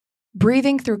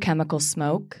Breathing through chemical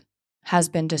smoke has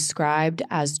been described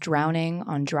as drowning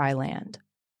on dry land.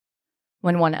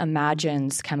 When one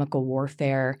imagines chemical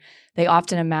warfare, they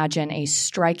often imagine a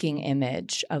striking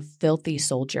image of filthy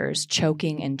soldiers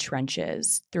choking in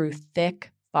trenches through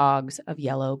thick fogs of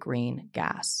yellow-green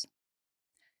gas.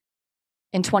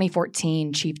 In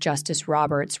 2014, Chief Justice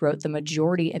Roberts wrote the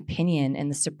majority opinion in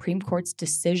the Supreme Court's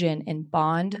decision in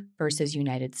Bond versus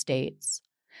United States.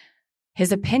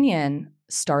 His opinion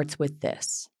starts with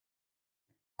this,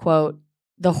 quote,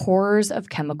 "The horrors of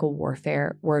chemical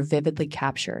warfare were vividly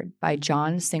captured by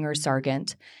John Singer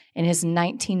Sargent in his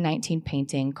 1919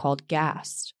 painting called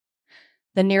Gassed.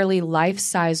 The nearly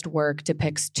life-sized work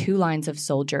depicts two lines of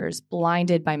soldiers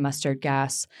blinded by mustard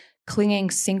gas,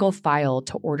 clinging single file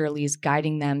to orderlies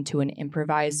guiding them to an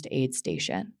improvised aid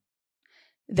station.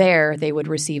 There, they would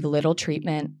receive little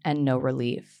treatment and no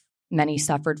relief. Many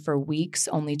suffered for weeks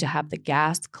only to have the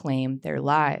gas claim their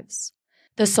lives.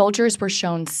 The soldiers were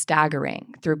shown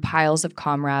staggering through piles of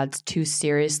comrades too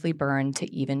seriously burned to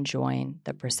even join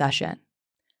the procession."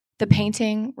 The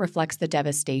painting reflects the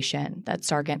devastation that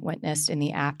Sargent witnessed in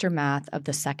the aftermath of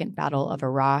the Second Battle of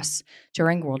Arras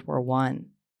during World War I.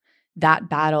 That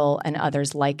battle and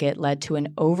others like it led to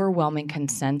an overwhelming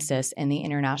consensus in the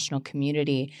international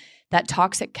community that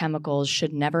toxic chemicals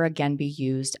should never again be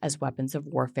used as weapons of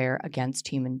warfare against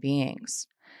human beings.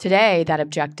 Today, that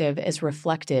objective is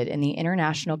reflected in the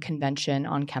International Convention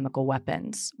on Chemical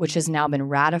Weapons, which has now been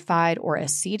ratified or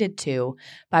acceded to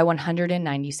by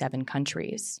 197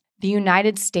 countries. The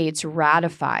United States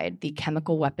ratified the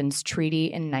Chemical Weapons Treaty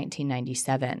in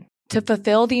 1997. To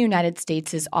fulfill the United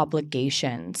States'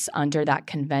 obligations under that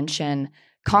convention,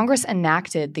 Congress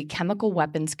enacted the Chemical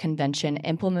Weapons Convention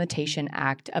Implementation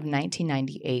Act of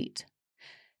 1998.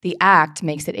 The act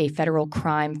makes it a federal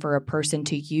crime for a person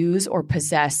to use or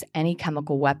possess any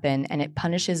chemical weapon, and it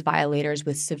punishes violators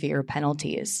with severe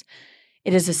penalties.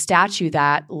 It is a statute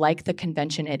that, like the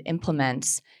convention it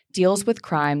implements, deals with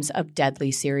crimes of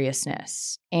deadly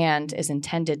seriousness and is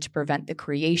intended to prevent the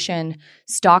creation,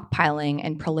 stockpiling,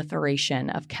 and proliferation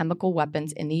of chemical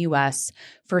weapons in the U.S.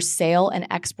 for sale and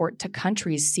export to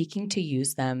countries seeking to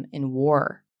use them in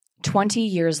war. 20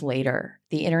 years later,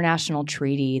 the international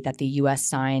treaty that the U.S.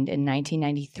 signed in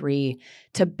 1993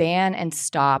 to ban and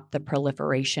stop the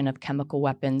proliferation of chemical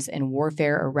weapons in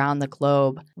warfare around the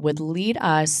globe would lead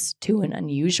us to an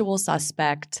unusual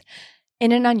suspect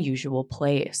in an unusual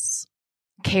place.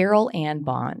 Carol Ann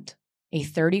Bond, a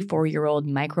 34-year-old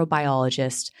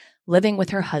microbiologist living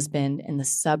with her husband in the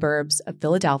suburbs of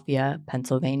Philadelphia,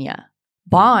 Pennsylvania.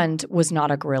 Bond was not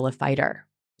a guerrilla fighter.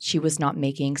 She was not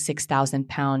making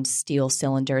 6,000-pound steel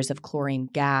cylinders of chlorine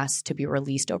gas to be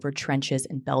released over trenches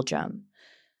in Belgium.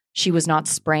 She was not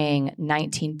spraying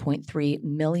 19.3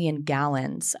 million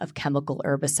gallons of chemical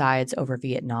herbicides over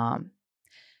Vietnam.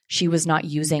 She was not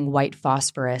using white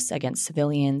phosphorus against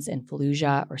civilians in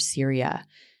Fallujah or Syria.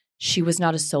 She was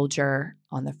not a soldier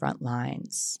on the front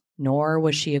lines, nor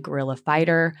was she a guerrilla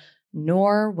fighter,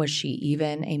 nor was she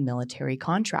even a military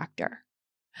contractor.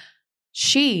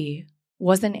 She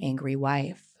was an angry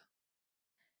wife.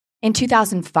 In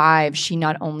 2005, she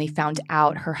not only found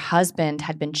out her husband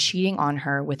had been cheating on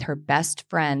her with her best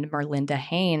friend, Merlinda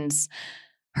Haynes,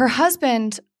 her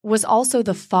husband was also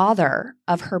the father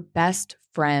of her best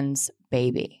friend's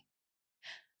baby.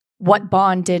 What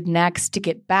Bond did next to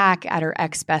get back at her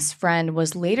ex-best friend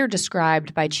was later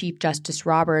described by Chief Justice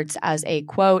Roberts as a,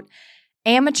 quote,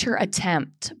 amateur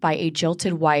attempt by a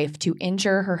jilted wife to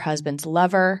injure her husband's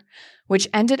lover, which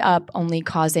ended up only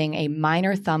causing a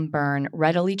minor thumb burn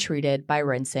readily treated by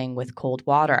rinsing with cold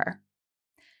water.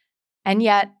 And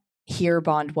yet, here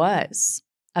Bond was,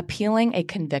 appealing a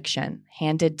conviction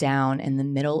handed down in the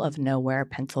middle of nowhere,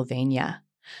 Pennsylvania,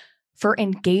 for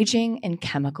engaging in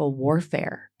chemical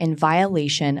warfare in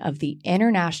violation of the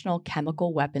International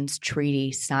Chemical Weapons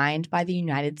Treaty signed by the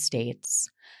United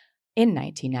States in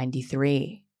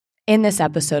 1993. In this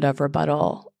episode of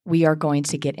Rebuttal, we are going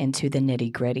to get into the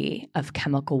nitty-gritty of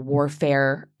chemical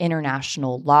warfare,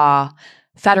 international law,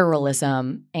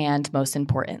 federalism, and most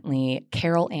importantly,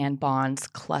 Carol Ann Bond's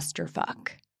clusterfuck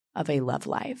of a love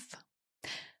life.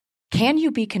 Can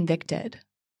you be convicted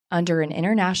under an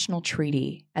international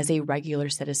treaty as a regular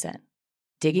citizen,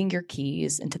 digging your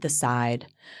keys into the side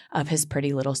of his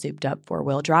pretty little souped-up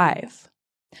four-wheel drive?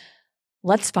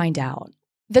 Let's find out.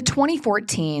 The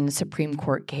 2014 Supreme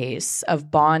Court case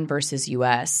of Bond versus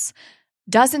U.S.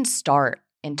 doesn't start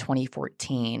in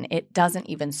 2014. It doesn't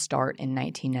even start in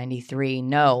 1993.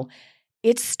 No,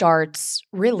 it starts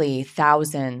really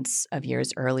thousands of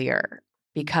years earlier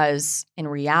because, in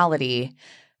reality,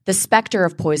 The specter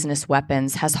of poisonous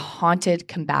weapons has haunted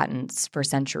combatants for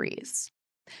centuries.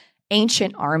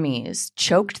 Ancient armies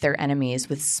choked their enemies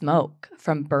with smoke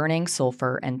from burning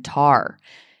sulfur and tar.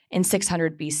 In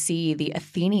 600 BC, the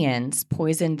Athenians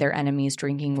poisoned their enemies'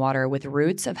 drinking water with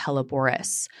roots of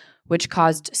hellebores, which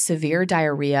caused severe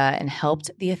diarrhea and helped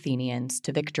the Athenians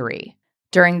to victory.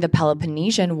 During the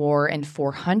Peloponnesian War in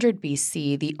 400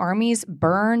 BC, the armies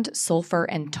burned sulfur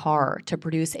and tar to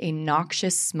produce a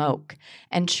noxious smoke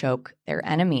and choke their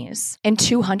enemies. In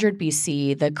 200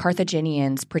 BC, the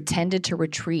Carthaginians pretended to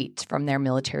retreat from their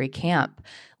military camp,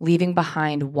 leaving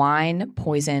behind wine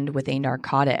poisoned with a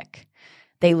narcotic.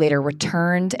 They later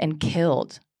returned and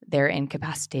killed their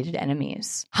incapacitated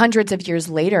enemies. Hundreds of years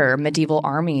later, medieval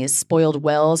armies spoiled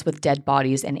wells with dead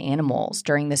bodies and animals.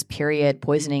 During this period,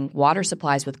 poisoning water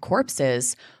supplies with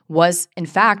corpses was, in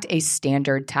fact, a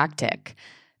standard tactic.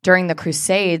 During the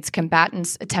Crusades,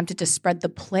 combatants attempted to spread the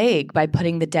plague by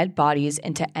putting the dead bodies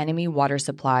into enemy water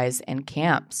supplies and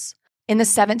camps. In the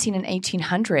 17 and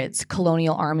 1800s,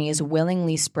 colonial armies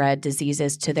willingly spread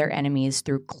diseases to their enemies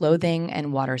through clothing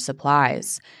and water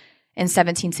supplies. In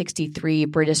 1763,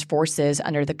 British forces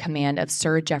under the command of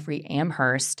Sir Geoffrey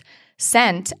Amherst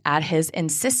sent, at his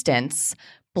insistence,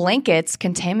 blankets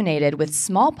contaminated with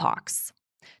smallpox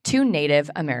to Native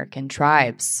American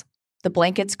tribes. The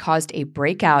blankets caused a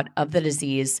breakout of the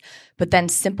disease, but then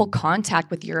simple contact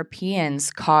with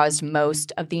Europeans caused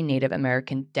most of the Native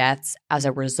American deaths as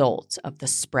a result of the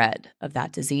spread of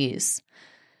that disease.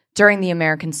 During the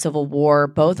American Civil War,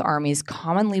 both armies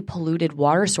commonly polluted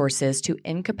water sources to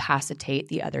incapacitate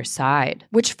the other side,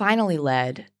 which finally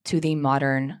led to the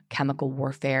modern chemical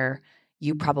warfare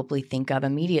you probably think of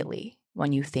immediately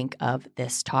when you think of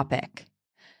this topic.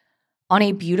 On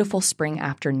a beautiful spring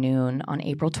afternoon on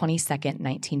April 22,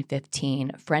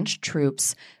 1915, French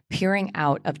troops peering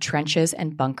out of trenches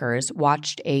and bunkers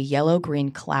watched a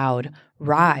yellow-green cloud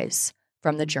rise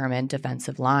from the German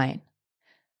defensive line.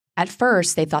 At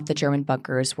first, they thought the German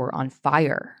bunkers were on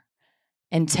fire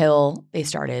until they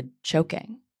started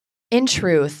choking. In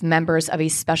truth, members of a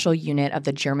special unit of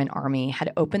the German army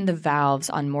had opened the valves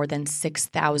on more than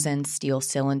 6,000 steel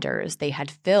cylinders they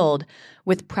had filled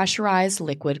with pressurized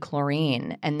liquid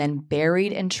chlorine and then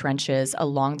buried in trenches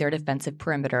along their defensive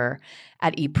perimeter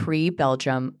at Ypres,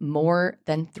 Belgium, more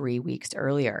than 3 weeks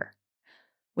earlier.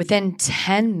 Within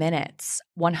 10 minutes,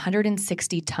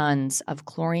 160 tons of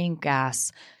chlorine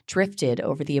gas drifted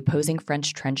over the opposing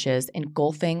French trenches,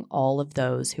 engulfing all of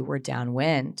those who were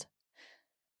downwind.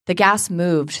 The gas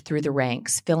moved through the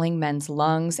ranks, filling men's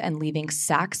lungs and leaving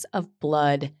sacks of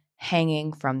blood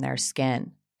hanging from their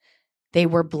skin. They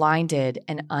were blinded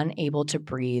and unable to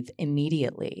breathe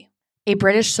immediately. A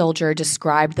British soldier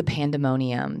described the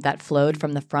pandemonium that flowed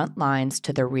from the front lines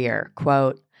to the rear,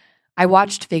 quote, "I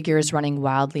watched figures running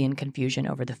wildly in confusion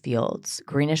over the fields.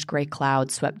 Greenish-gray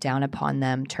clouds swept down upon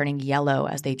them, turning yellow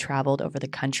as they traveled over the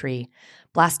country,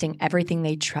 blasting everything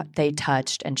they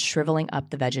touched and shriveling up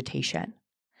the vegetation.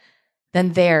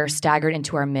 Then there, staggered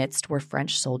into our midst, were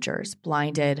French soldiers,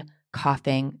 blinded,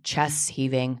 coughing, chests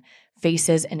heaving,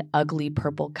 faces an ugly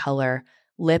purple color,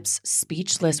 lips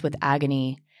speechless with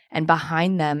agony, and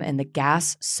behind them in the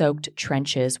gas-soaked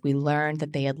trenches, we learned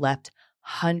that they had left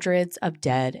hundreds of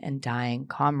dead and dying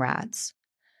comrades."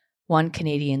 One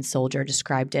Canadian soldier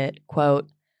described it,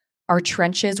 quote, "Our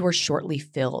trenches were shortly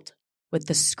filled with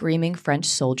the screaming French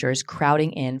soldiers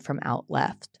crowding in from out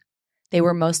left. They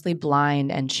were mostly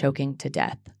blind and choking to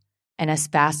death, and as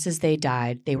fast as they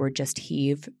died, they were just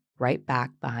heaved right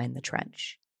back behind the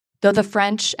trench." Though the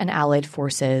French and Allied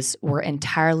forces were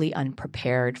entirely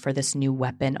unprepared for this new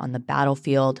weapon on the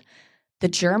battlefield, the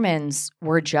Germans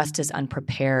were just as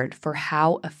unprepared for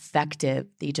how effective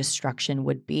the destruction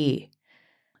would be.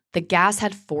 The gas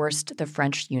had forced the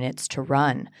French units to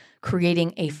run,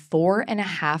 creating a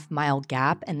 4.5-mile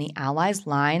gap in the Allies'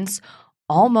 lines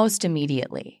almost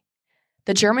immediately.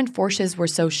 The German forces were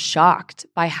so shocked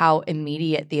by how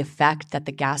immediate the effect that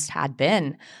the gas had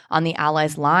been on the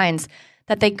Allies' lines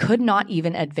that they could not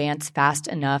even advance fast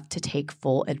enough to take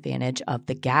full advantage of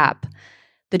the gap.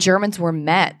 The Germans were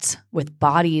met with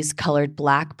bodies colored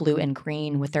black, blue, and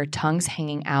green, with their tongues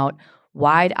hanging out,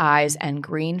 wide eyes, and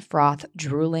green froth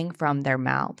drooling from their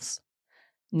mouths.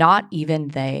 Not even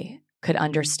they could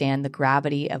understand the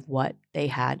gravity of what they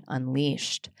had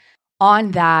unleashed.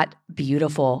 On that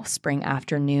beautiful spring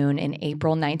afternoon in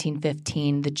April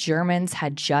 1915, the Germans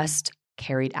had just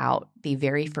carried out the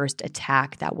very first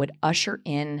attack that would usher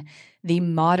in the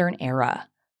modern era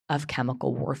of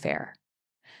chemical warfare.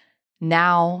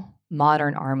 Now,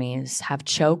 modern armies have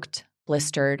choked,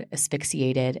 blistered,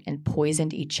 asphyxiated, and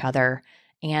poisoned each other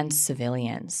and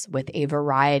civilians with a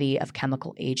variety of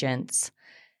chemical agents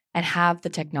and have the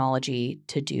technology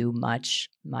to do much,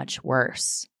 much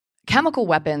worse. Chemical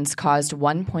weapons caused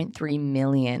 1.3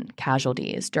 million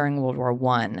casualties during World War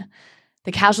I.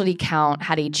 The casualty count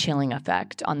had a chilling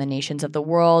effect on the nations of the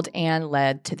world and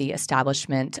led to the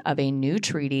establishment of a new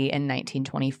treaty in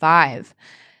 1925.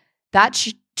 That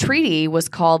treaty was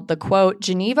called the, quote,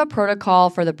 Geneva Protocol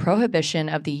for the Prohibition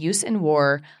of the Use in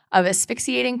War of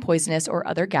Asphyxiating Poisonous or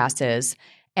Other Gases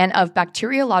and of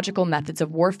Bacteriological Methods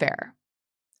of Warfare.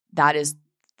 That is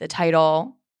the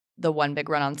title, the one big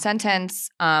run-on sentence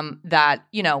that,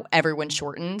 everyone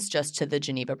shortens just to the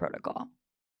Geneva Protocol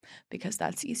because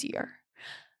that's easier.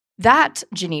 That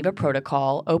Geneva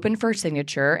Protocol opened for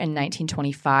signature in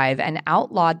 1925 and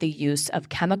outlawed the use of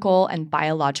chemical and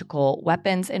biological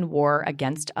weapons in war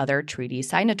against other treaty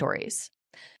signatories.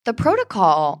 The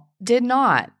protocol did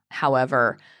not,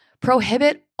 however,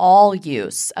 prohibit all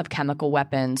use of chemical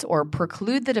weapons or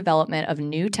preclude the development of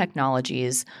new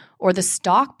technologies or the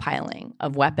stockpiling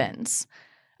of weapons.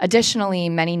 Additionally,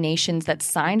 many nations that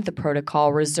signed the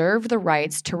protocol reserved the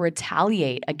rights to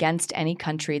retaliate against any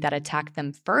country that attacked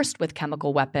them first with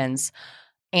chemical weapons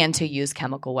and to use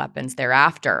chemical weapons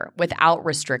thereafter without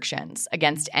restrictions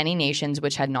against any nations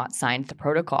which had not signed the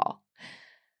protocol.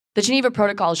 The Geneva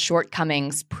Protocol's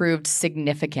shortcomings proved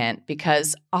significant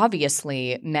because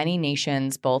obviously many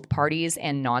nations, both parties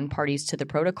and non-parties to the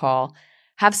protocol,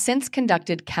 have since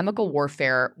conducted chemical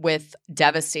warfare with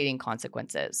devastating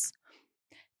consequences.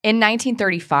 In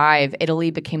 1935, Italy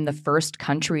became the first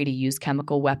country to use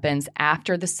chemical weapons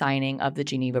after the signing of the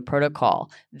Geneva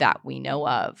Protocol that we know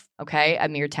of, okay? A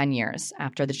mere 10 years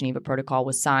after the Geneva Protocol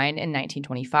was signed in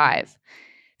 1925.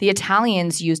 The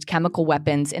Italians used chemical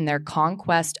weapons in their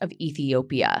conquest of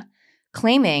Ethiopia,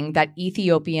 claiming that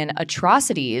Ethiopian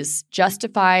atrocities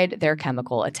justified their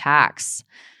chemical attacks.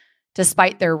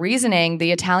 Despite their reasoning,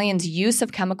 the Italians' use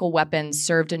of chemical weapons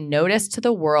served a notice to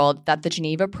the world that the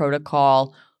Geneva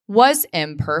Protocol was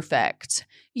imperfect.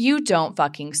 You don't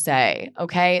fucking say,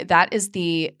 okay? That is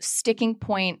the sticking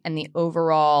point and the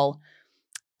overall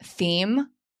theme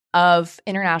of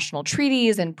international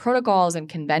treaties and protocols and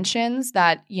conventions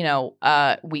that,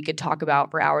 we could talk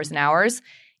about for hours and hours,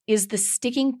 is the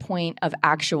sticking point of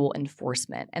actual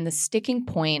enforcement and the sticking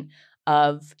point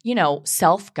of,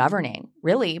 self-governing,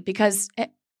 really, because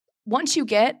once you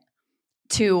get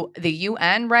to the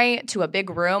UN, right, to a big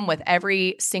room with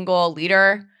every single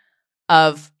leader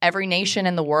of every nation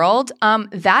in the world,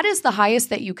 that is the highest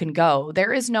that you can go.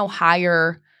 There is no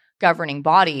higher governing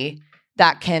body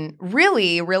that can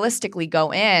really realistically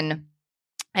go in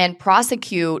and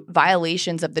prosecute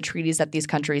violations of the treaties that these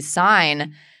countries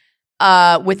sign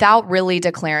without really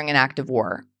declaring an act of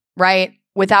war, right?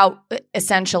 Without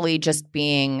essentially just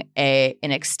being an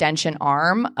extension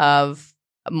arm of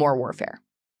more warfare,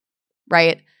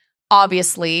 right?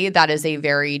 Obviously, that is a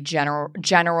very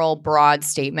general, broad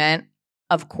statement.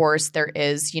 Of course, there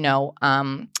is, the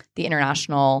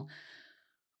International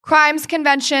Crimes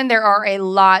Convention. There are a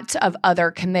lot of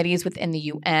other committees within the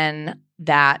UN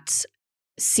that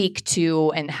seek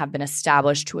to and have been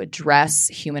established to address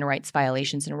human rights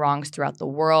violations and wrongs throughout the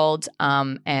world,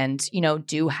 and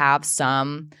do have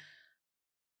some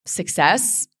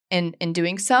success in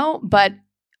doing so. But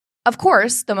of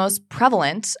course, the most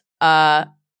prevalent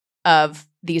of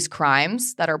these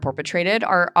crimes that are perpetrated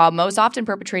are most often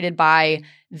perpetrated by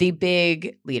the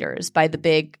big leaders, by the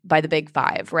big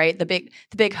five, right? The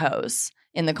big hoes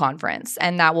in the conference,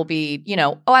 and that will be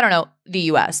the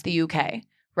U.S., the U.K.,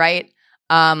 right?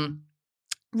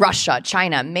 Russia,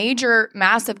 China, major,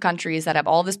 massive countries that have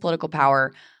all this political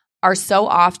power are so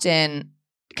often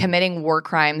committing war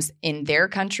crimes in their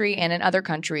country and in other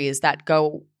countries that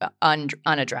go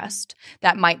unaddressed,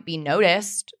 that might be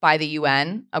noticed by the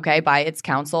UN, okay, by its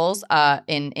councils,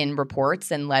 in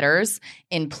reports and letters,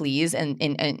 in pleas, and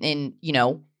in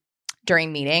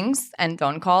during meetings and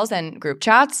phone calls and group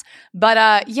chats. But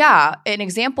an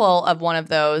example of one of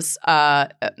those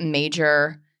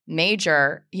major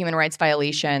human rights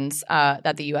violations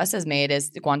that the U.S. has made is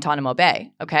Guantanamo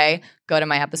Bay, okay? Go to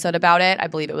my episode about it. I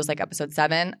believe it was like episode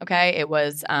 7, okay? It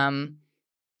was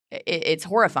it's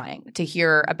horrifying to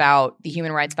hear about the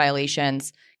human rights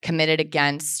violations committed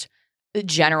against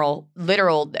literal,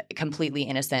 completely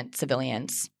innocent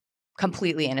civilians,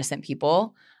 completely innocent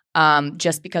people,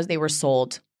 just because they were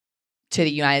sold to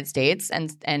the United States,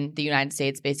 and the United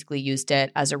States basically used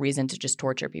it as a reason to just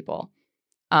torture people.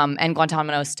 And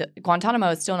Guantanamo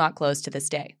is still not closed to this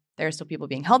day. There are still people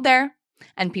being held there,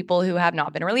 and people who have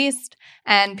not been released,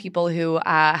 and people who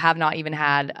have not even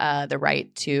had the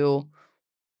right to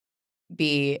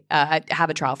be have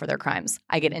a trial for their crimes.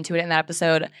 I get into it in that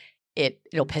episode.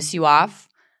 It'll piss you off,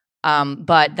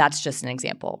 but that's just an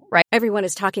example, right? Everyone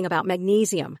is talking about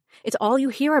magnesium. It's all you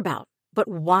hear about. But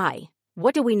why?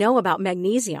 What do we know about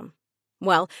magnesium?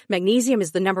 Well, magnesium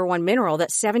is the number one mineral that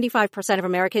 75% of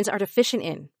Americans are deficient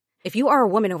in. If you are a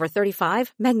woman over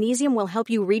 35, magnesium will help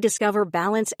you rediscover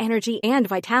balance, energy, and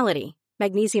vitality.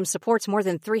 Magnesium supports more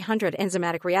than 300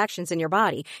 enzymatic reactions in your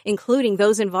body, including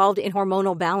those involved in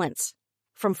hormonal balance.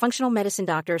 From functional medicine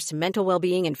doctors to mental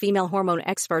well-being and female hormone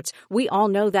experts, we all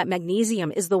know that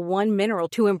magnesium is the one mineral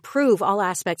to improve all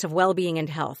aspects of well-being and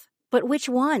health. But which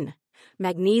one?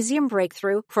 Magnesium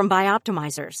Breakthrough from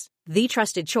Bioptimizers, the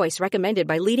trusted choice recommended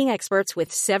by leading experts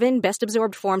with 7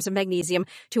 best-absorbed forms of magnesium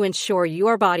to ensure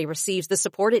your body receives the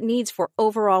support it needs for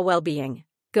overall well-being.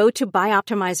 Go to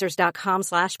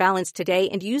bioptimizers.com/balance today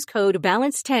and use code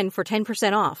BALANCE10 for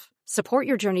 10% off. Support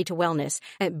your journey to wellness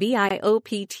at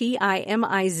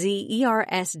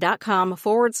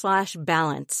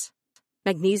bioptimizers.com/balance.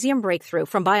 Magnesium Breakthrough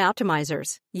from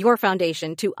Bioptimizers, your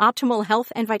foundation to optimal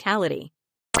health and vitality.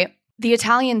 The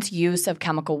Italians' use of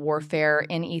chemical warfare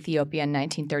in Ethiopia in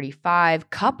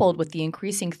 1935, coupled with the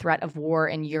increasing threat of war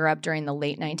in Europe during the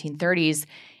late 1930s,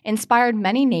 inspired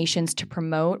many nations to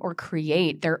promote or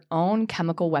create their own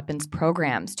chemical weapons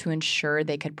programs to ensure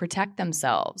they could protect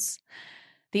themselves.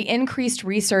 The increased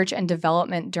research and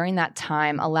development during that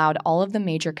time allowed all of the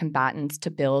major combatants to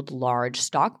build large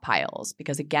stockpiles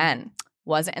because, again,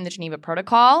 wasn't in the Geneva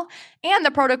Protocol, and the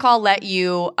protocol let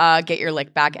you get your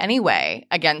lick back anyway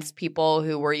against people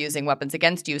who were using weapons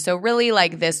against you. So really,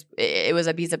 like this, it was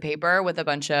a piece of paper with a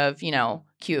bunch of,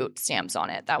 cute stamps on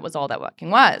it. That was all that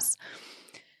fucking was.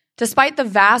 Despite the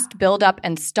vast buildup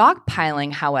and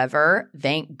stockpiling, however,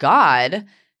 thank God,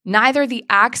 neither the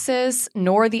Axis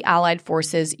nor the Allied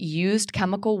forces used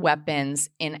chemical weapons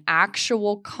in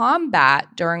actual combat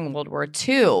during World War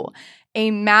II. A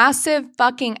massive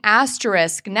fucking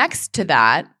asterisk next to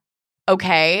that,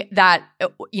 okay, that,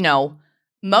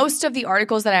 most of the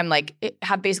articles that I'm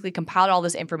have basically compiled all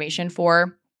this information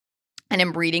for and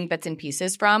am reading bits and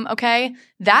pieces from, okay,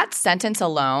 that sentence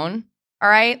alone, all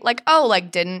right,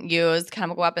 didn't use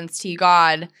chemical weapons, to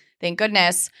God, thank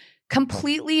goodness,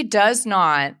 completely does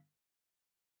not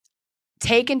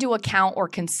take into account or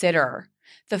consider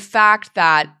the fact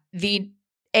that the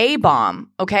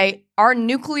A-bomb, okay, our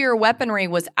nuclear weaponry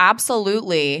was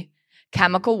absolutely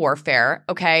chemical warfare,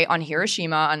 okay, on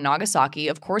Hiroshima, on Nagasaki.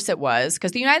 Of course it was,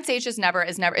 because the United States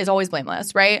is always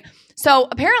blameless, right? So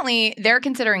apparently they're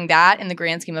considering that in the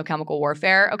grand scheme of chemical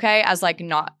warfare, okay, as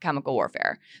not chemical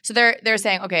warfare. So they're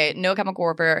saying, okay, no chemical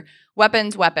warfare,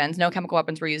 weapons, no chemical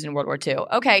weapons were used in World War II.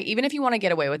 Okay, even if you want to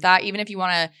get away with that, even if you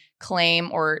want to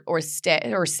claim or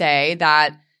say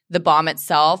that the bomb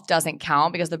itself doesn't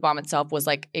count because the bomb itself was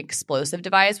explosive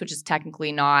device, which is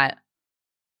technically not,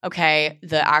 okay,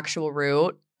 the actual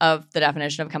root of the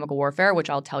definition of chemical warfare, which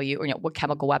I'll tell you, or what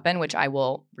chemical weapon, which I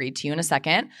will read to you in a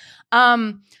second.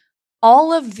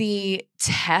 All of the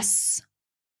tests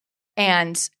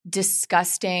and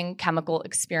disgusting chemical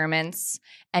experiments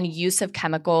and use of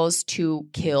chemicals to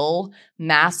kill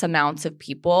mass amounts of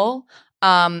people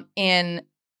in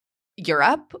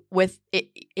Europe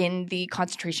in the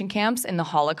concentration camps in the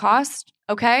Holocaust,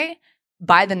 okay,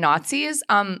 by the Nazis,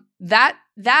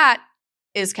 that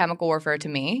is chemical warfare to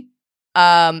me.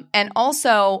 And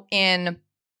also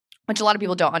which a lot of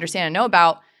people don't understand and know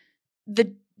about,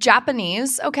 the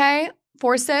Japanese, okay,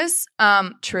 forces,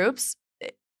 troops,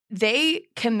 they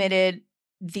committed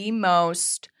the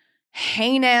most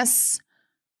heinous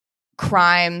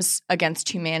crimes against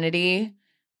humanity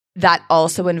that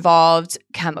also involved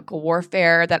chemical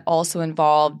warfare, that also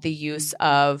involved the use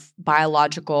of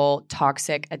biological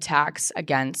toxic attacks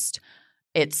against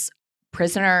its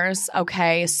prisoners,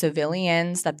 okay,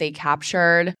 civilians that they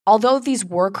captured. Although these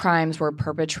war crimes were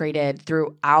perpetrated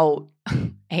throughout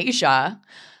Asia,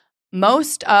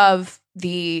 most of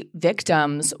the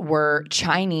victims were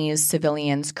Chinese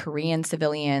civilians, Korean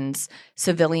civilians,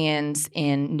 civilians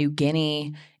in New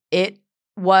Guinea. It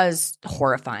was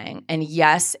horrifying. And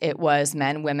yes, it was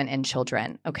men, women, and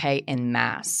children, okay, in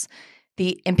mass.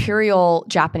 The Imperial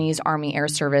Japanese Army Air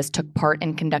Service took part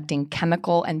in conducting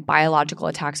chemical and biological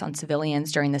attacks on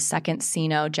civilians during the Second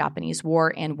Sino-Japanese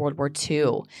War and World War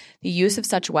II. The use of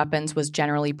such weapons was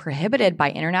generally prohibited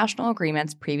by international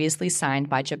agreements previously signed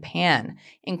by Japan,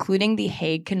 including the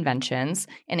Hague Conventions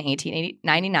in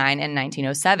 1899 and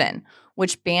 1907,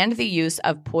 which banned the use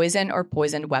of poison or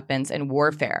poisoned weapons in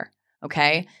warfare.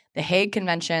 Okay, the Hague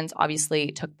Conventions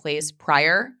obviously took place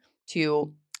prior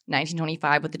to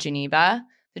 1925 with the Geneva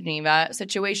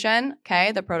situation,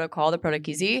 okay, the protocol, the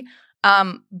Protokisi.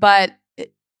 But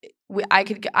I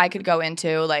could go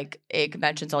into like Hague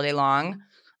Conventions all day long.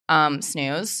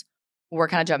 Snooze. We're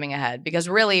kind of jumping ahead because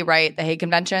really, right, the Hague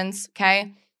Conventions,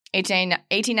 okay,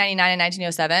 1899 and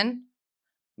 1907,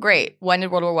 great. When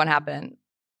did World War I happen?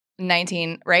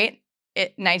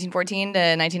 1914 to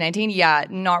 1919, yeah,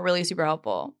 not really super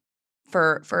helpful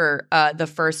for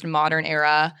the first modern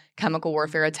era chemical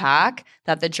warfare attack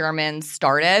that the Germans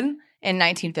started in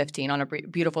 1915 on a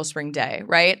beautiful spring day,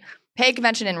 right? Hague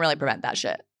Convention didn't really prevent that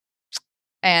shit.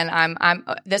 And I'm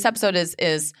this episode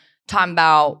is talking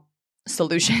about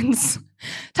solutions.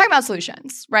 Talking about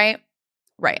solutions, right?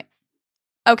 Right.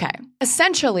 Okay.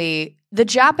 Essentially, the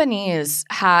Japanese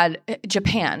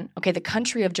Japan, okay, the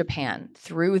country of Japan,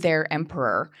 through their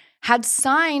emperor, had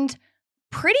signed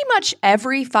pretty much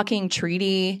every fucking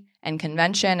treaty and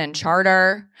convention and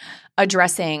charter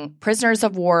addressing prisoners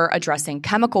of war, addressing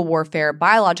chemical warfare,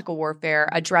 biological warfare,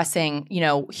 addressing,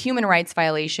 human rights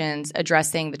violations,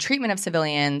 addressing the treatment of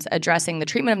civilians, addressing the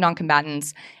treatment of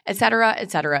non-combatants, et cetera, et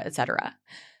cetera, et cetera.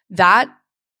 That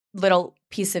little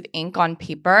piece of ink on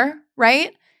paper,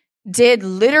 right, did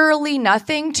literally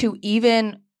nothing to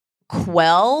even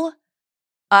quell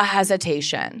a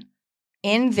hesitation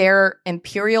in their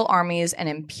imperial armies and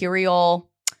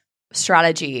imperial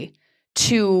strategy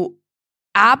to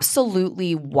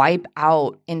absolutely wipe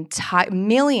out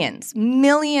millions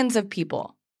of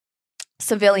people,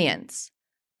 civilians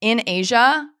in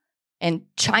Asia, and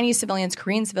Chinese civilians,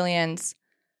 Korean civilians,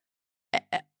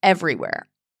 everywhere,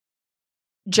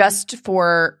 just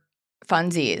for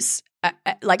funsies.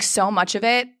 Like so much of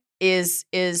it is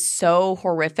so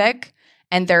horrific,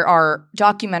 and there are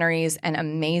documentaries and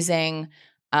amazing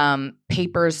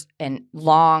papers and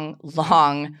long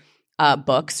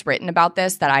books written about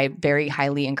this that I very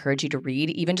highly encourage you to read.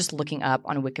 Even just looking up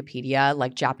on Wikipedia,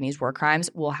 like Japanese war crimes,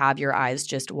 will have your eyes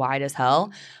just wide as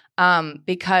hell,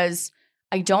 because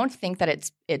I don't think that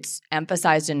it's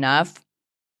emphasized enough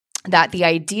that the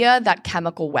idea that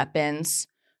chemical weapons,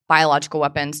 biological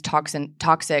weapons,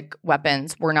 toxic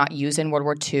weapons were not used in World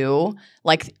War II,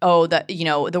 like,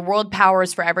 the world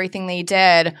powers for everything they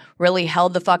did really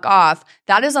held the fuck off.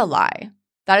 That is a lie.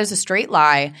 That is a straight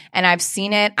lie. And I've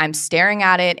seen it. I'm staring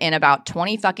at it in about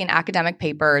 20 fucking academic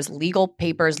papers, legal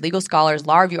scholars,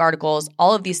 law review articles,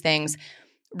 all of these things,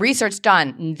 research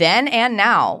done then and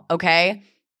now, okay?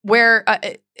 Where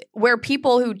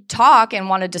people who talk and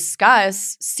want to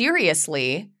discuss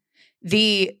seriously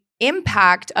the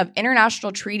impact of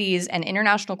international treaties and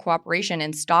international cooperation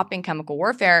in stopping chemical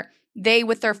warfare, they,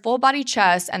 with their full body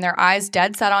chest and their eyes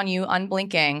dead set on you,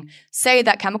 unblinking, say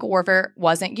that chemical warfare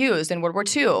wasn't used in World War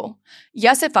II.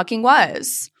 Yes, it fucking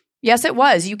was. Yes, it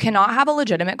was. You cannot have a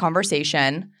legitimate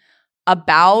conversation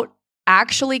about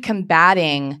actually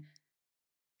combating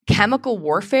chemical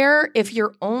warfare if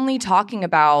you're only talking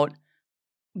about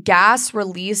gas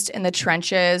released in the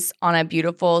trenches on a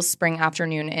beautiful spring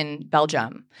afternoon in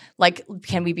Belgium. Like,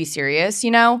 can we be serious,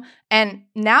 And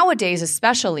nowadays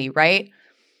especially, right?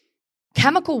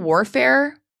 Chemical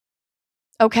warfare,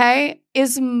 okay,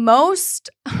 is most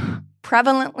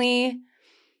prevalently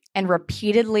and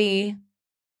repeatedly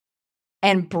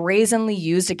and brazenly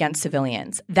used against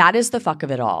civilians. That is the fuck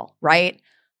of it all, right?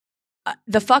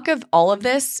 The fuck of all of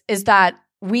this is that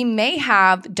we may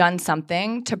have done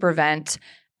something to prevent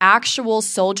actual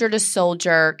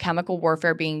soldier-to-soldier chemical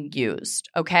warfare being used,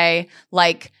 okay?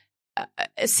 Like,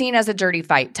 seen as a dirty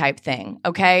fight type thing,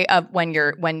 okay? Of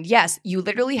when yes, you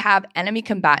literally have enemy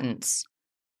combatants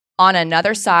on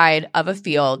another side of a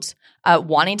field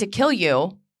wanting to kill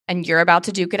you, and you're about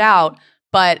to duke it out,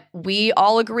 but we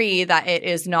all agree that it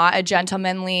is not a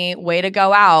gentlemanly way to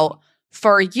go out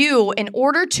for you in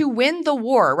order to win the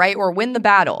war, right? Or win the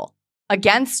battle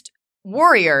against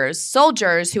warriors,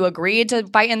 soldiers who agreed to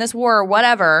fight in this war or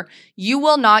whatever. You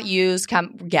will not use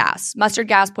gas, mustard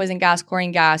gas, poison gas,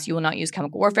 chlorine gas. You will not use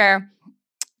chemical warfare.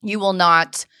 You will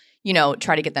not,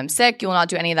 try to get them sick. You will not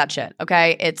do any of that shit,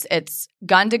 okay? It's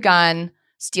gun to gun,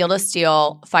 steel to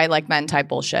steel, fight like men type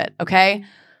bullshit, okay?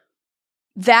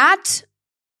 That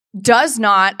does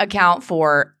not account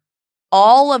for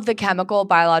all of the chemical,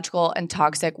 biological, and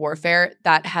toxic warfare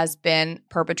that has been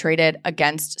perpetrated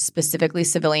against specifically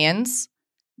civilians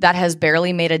that has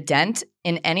barely made a dent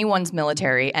in anyone's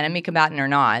military, enemy combatant or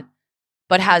not,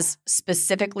 but has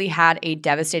specifically had a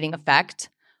devastating effect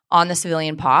on the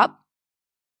civilian pop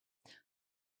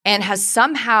and has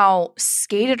somehow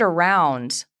skated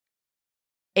around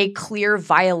a clear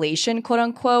violation, quote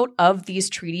unquote, of these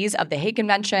treaties, of the Hague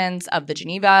Conventions, of the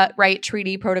Geneva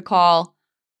Treaty Protocol,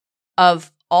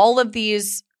 of all of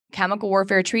these chemical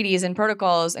warfare treaties and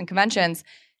protocols and conventions,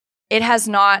 it has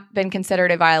not been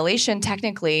considered a violation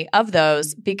technically of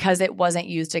those because it wasn't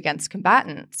used against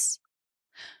combatants.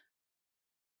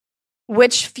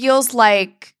 Which feels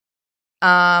like,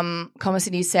 como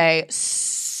se dice,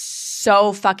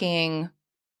 so fucking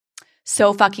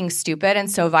stupid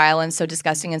and so vile and so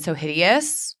disgusting and so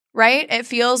hideous, right? It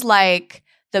feels like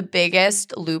the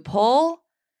biggest loophole.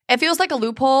 It feels like a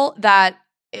loophole that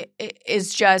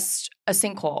is just a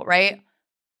sinkhole, right?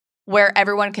 Where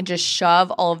everyone can just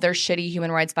shove all of their shitty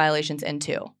human rights violations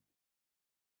into.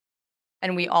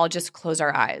 And we all just close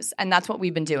our eyes. And that's what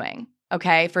we've been doing,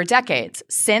 okay, for decades,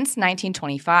 since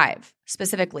 1925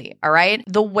 specifically, all right?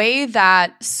 The way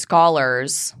that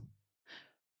scholars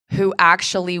who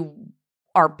actually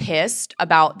are pissed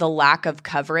about the lack of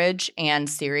coverage and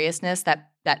seriousness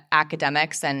that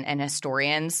academics and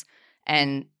historians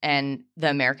and the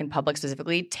American public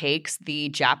specifically takes the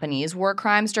Japanese war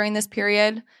crimes during this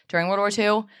period, during World War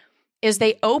II, is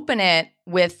they open it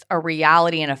with a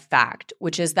reality and a fact,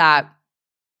 which is that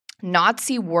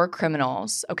Nazi war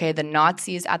criminals, okay, the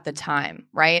Nazis at the time,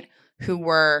 right, who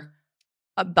were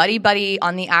a buddy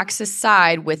on the Axis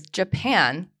side with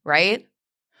Japan, right,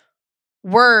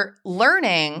 were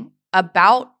learning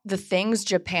about the things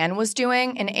Japan was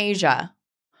doing in Asia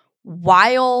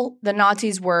while the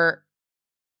Nazis were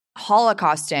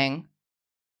holocausting,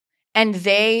 and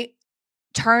they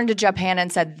turned to Japan and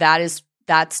said,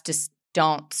 that's just,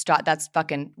 don't stop, that's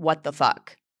fucking what the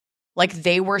fuck. Like,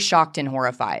 they were shocked and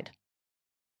horrified.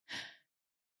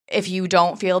 If you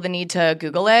don't feel the need to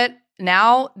Google it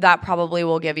now, that probably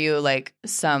will give you like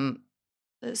some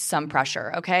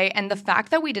pressure, okay? And the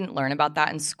fact that we didn't learn about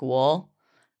that in school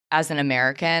as an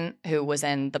American who was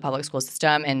in the public school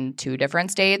system in 2 different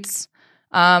states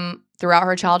throughout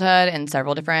her childhood, in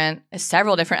several different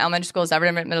elementary schools,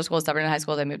 several different middle schools, several different high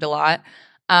schools. I moved a lot.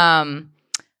 That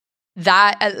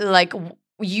like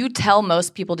you tell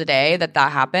most people today that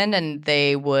happened and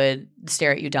they would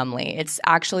stare at you dumbly. It's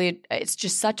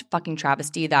just such a fucking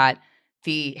travesty that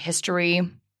the history,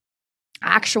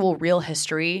 actual real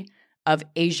history of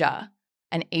Asia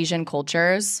and Asian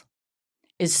cultures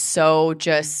is so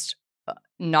just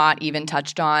not even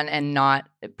touched on and not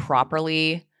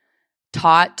properly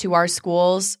taught to our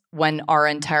schools when our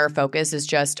entire focus is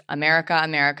just America,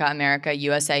 America, America,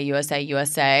 USA, USA,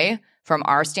 USA from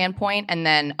our standpoint, and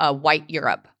then white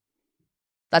Europe.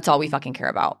 That's all we fucking care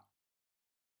about.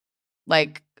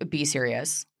 Like, be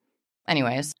serious.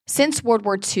 Anyways, since World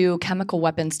War II, chemical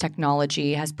weapons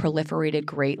technology has proliferated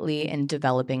greatly in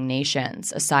developing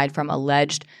nations. Aside from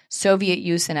alleged Soviet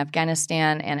use in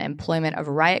Afghanistan and employment of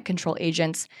riot control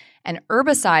agents and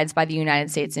herbicides by the United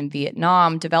States in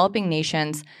Vietnam, developing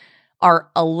nations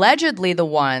are allegedly the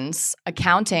ones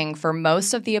accounting for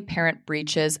most of the apparent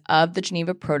breaches of the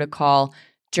Geneva Protocol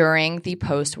during the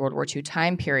post-World War II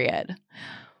time period.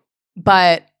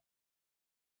 But,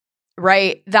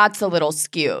 right, that's a little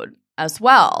skewed as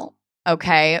well,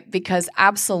 okay? Because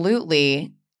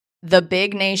absolutely, the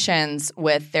big nations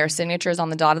with their signatures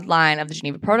on the dotted line of the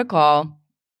Geneva Protocol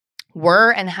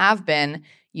were and have been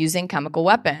using chemical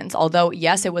weapons. Although,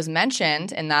 yes, it was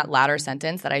mentioned in that latter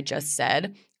sentence that I just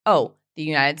said, oh, the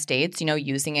United States,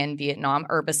 using in Vietnam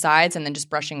herbicides and then just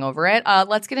brushing over it.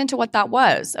 Let's get into what that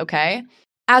was, okay?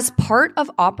 As part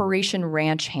of Operation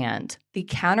Ranch Hand, the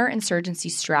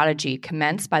counterinsurgency strategy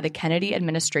commenced by the Kennedy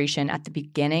administration at the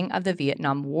beginning of the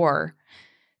Vietnam War,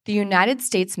 the United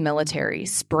States military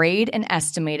sprayed an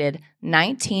estimated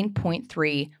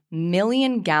 19.3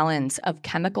 million gallons of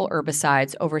chemical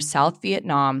herbicides over South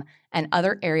Vietnam and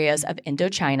other areas of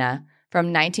Indochina from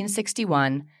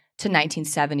 1961 to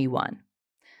 1971.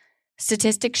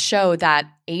 Statistics show that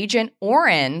Agent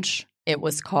Orange, it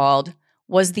was called,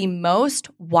 was the most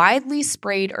widely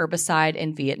sprayed herbicide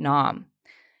in Vietnam.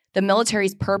 The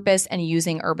military's purpose in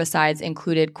using herbicides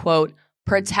included, quote,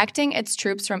 protecting its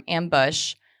troops from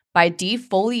ambush by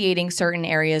defoliating certain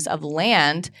areas of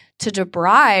land to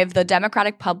deprive the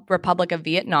Democratic Republic of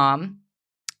Vietnam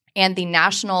and the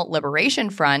National Liberation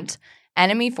Front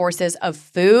enemy forces of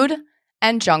food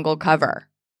and jungle cover.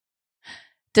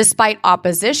 Despite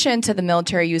opposition to the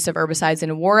military use of herbicides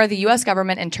in war, the U.S.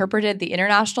 government interpreted the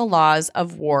international laws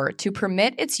of war to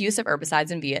permit its use of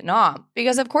herbicides in Vietnam.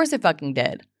 Because of course it fucking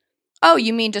did. Oh,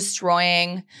 you mean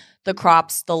destroying the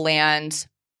crops, the land,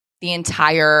 the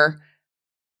entire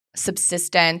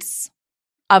subsistence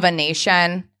of a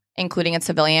nation, including its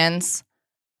civilians,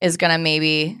 is going to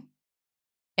maybe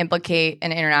implicate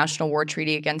an international war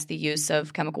treaty against the use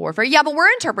of chemical warfare? Yeah, but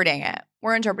we're interpreting it.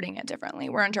 We're interpreting it differently.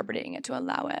 We're interpreting it to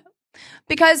allow it.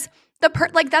 Because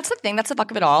that's the thing, that's the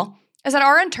fuck of it all, is that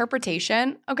our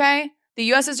interpretation, okay, the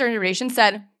U.S.'s interpretation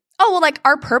said, oh, well, like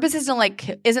our purpose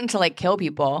isn't to like kill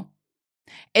people.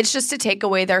 It's just to take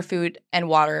away their food and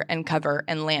water and cover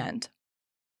and land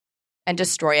and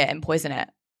destroy it and poison it.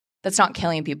 That's not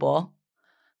killing people.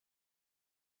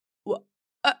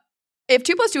 If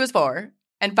 2 + 2 is 4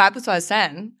 and 5 + 5 is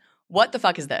 10, what the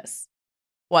fuck is this?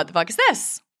 What the fuck is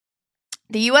this?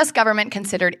 The U.S. government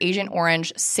considered Agent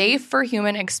Orange safe for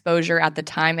human exposure at the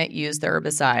time it used the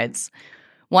herbicides.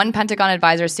 One Pentagon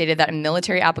advisor stated that a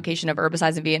military application of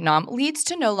herbicides in Vietnam leads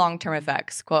to no long-term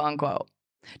effects, quote unquote.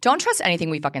 Don't trust anything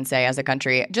we fucking say as a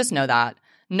country. Just know that.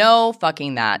 No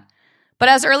fucking that. But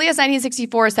as early as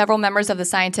 1964, several members of the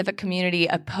scientific community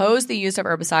opposed the use of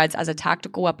herbicides as a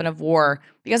tactical weapon of war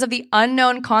because of the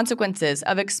unknown consequences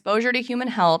of exposure to human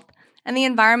health and the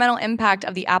environmental impact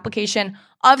of the application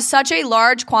of such a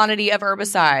large quantity of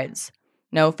herbicides.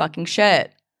 No fucking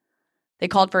shit. They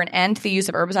called for an end to the use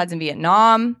of herbicides in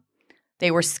Vietnam.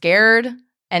 They were scared,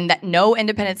 and that no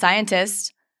independent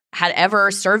scientist had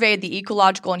ever surveyed the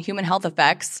ecological and human health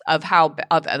effects of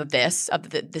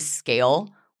this scale,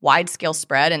 wide-scale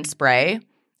spread and spray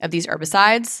of these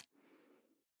herbicides.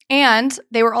 And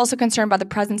they were also concerned by the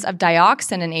presence of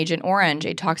dioxin in Agent Orange,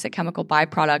 a toxic chemical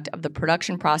byproduct of the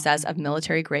production process of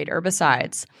military-grade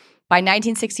herbicides. By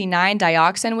 1969,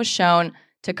 dioxin was shown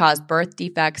to cause birth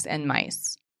defects in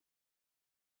mice.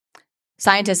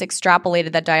 Scientists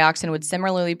extrapolated that dioxin would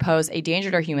similarly pose a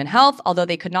danger to human health, although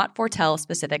they could not foretell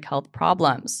specific health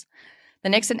problems. The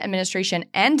Nixon administration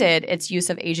ended its use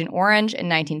of Agent Orange in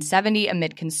 1970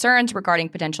 amid concerns regarding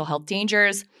potential health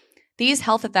dangers. These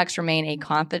health effects remain a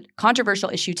controversial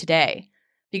issue today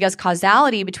because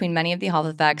causality between many of the health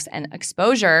effects and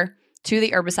exposure to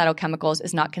the herbicidal chemicals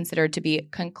is not considered to be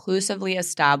conclusively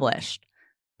established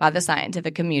by the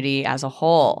scientific community as a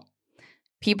whole.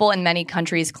 People in many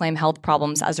countries claim health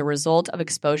problems as a result of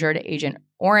exposure to Agent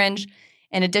Orange.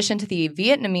 In addition to the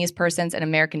Vietnamese persons and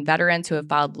American veterans who have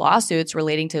filed lawsuits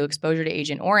relating to exposure to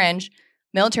Agent Orange,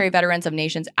 military veterans of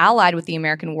nations allied with the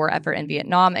American war effort in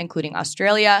Vietnam, including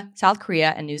Australia, South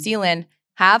Korea, and New Zealand,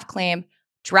 have claimed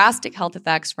drastic health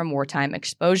effects from wartime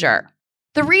exposure.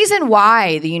 The reason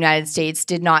why the United States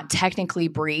did not technically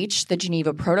breach the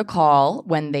Geneva Protocol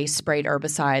when they sprayed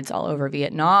herbicides all over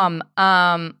Vietnam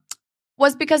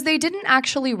was because they didn't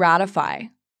actually ratify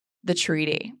the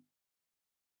treaty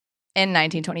in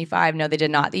 1925. No, they did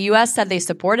not. The U.S. said they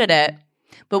supported it,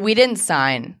 but we did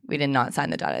not sign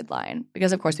the dotted line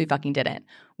because, of course, we fucking didn't.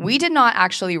 We did not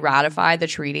actually ratify the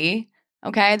treaty,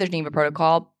 okay, the Geneva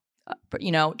Protocol,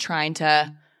 trying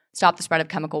to stop the spread of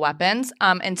chemical weapons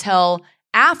until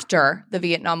after the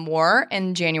Vietnam War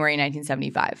in January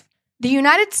 1975. The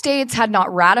United States had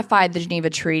not ratified the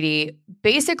Geneva Treaty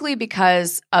basically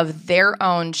because of their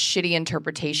own shitty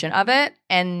interpretation of it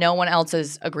and no one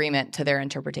else's agreement to their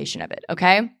interpretation of it,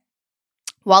 okay?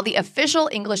 While the official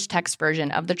English text version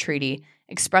of the treaty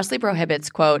expressly prohibits,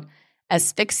 quote,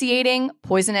 asphyxiating,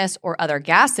 poisonous, or other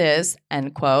gases,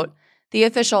 end quote, the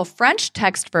official French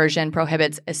text version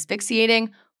prohibits asphyxiating,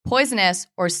 poisonous,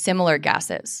 or similar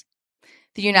gases.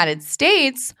 The United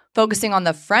States, focusing on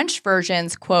the French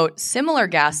version's, quote, similar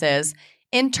gases,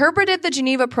 interpreted the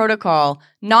Geneva Protocol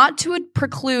not to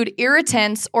preclude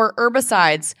irritants or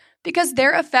herbicides because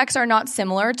their effects are not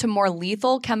similar to more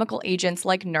lethal chemical agents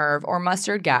like nerve or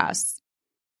mustard gas.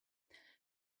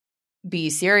 Be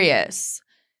serious.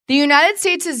 The United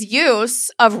States' use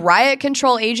of riot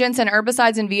control agents and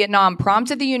herbicides in Vietnam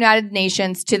prompted the United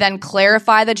Nations to then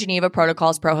clarify the Geneva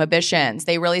Protocol's prohibitions.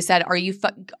 They really said, are you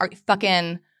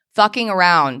fucking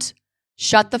around?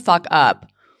 Shut the fuck up.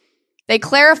 They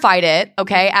clarified it,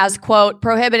 okay, as, quote,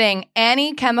 prohibiting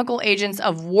any chemical agents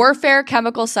of warfare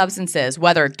chemical substances,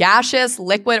 whether gaseous,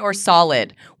 liquid, or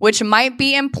solid, which might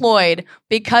be employed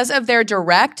because of their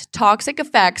direct toxic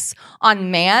effects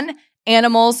on man,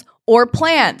 animals, or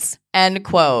plants, end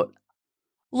quote.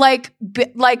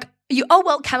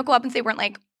 Chemical weapons, they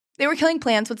were killing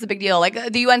plants. What's the big deal?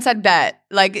 Like, the UN said bet.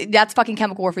 Like, that's fucking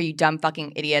chemical warfare, you dumb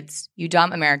fucking idiots. You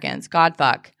dumb Americans. God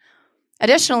fuck.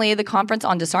 Additionally, the Conference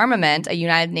on Disarmament, a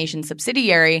United Nations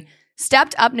subsidiary,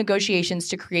 stepped up negotiations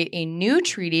to create a new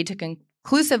treaty to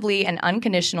conclusively and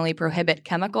unconditionally prohibit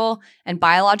chemical and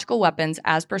biological weapons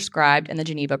as prescribed in the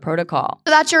Geneva Protocol.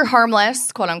 So that's your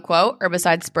harmless, quote unquote,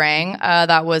 herbicide spraying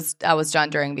that was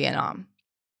done during Vietnam.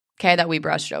 Okay, that we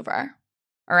brushed over.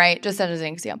 All right, just as an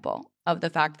example of the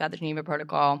fact that the Geneva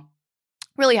Protocol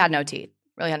really had no teeth,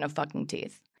 really had no fucking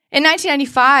teeth. In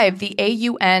 1995, the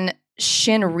AUN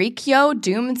Shinrikyo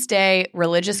Doomsday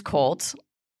Religious Cult,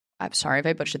 I'm sorry if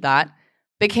I butchered that,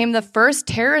 became the first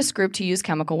terrorist group to use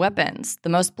chemical weapons. The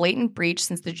most blatant breach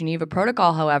since the Geneva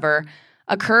Protocol, however,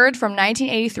 occurred from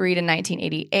 1983 to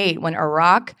 1988 when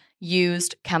Iraq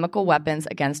used chemical weapons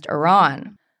against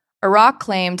Iran. Iraq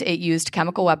claimed it used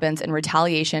chemical weapons in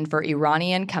retaliation for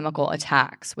Iranian chemical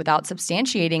attacks. Without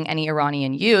substantiating any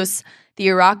Iranian use, the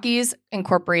Iraqis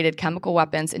incorporated chemical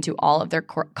weapons into all of their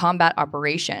combat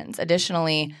operations.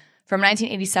 Additionally, from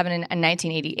 1987 and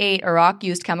 1988, Iraq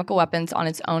used chemical weapons on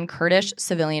its own Kurdish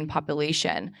civilian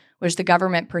population, which the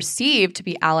government perceived to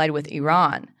be allied with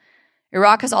Iran.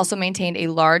 Iraq has also maintained a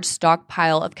large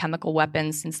stockpile of chemical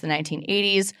weapons since the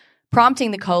 1980s,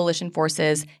 prompting the coalition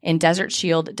forces in Desert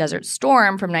Shield, Desert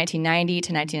Storm from 1990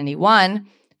 to 1991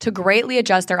 to greatly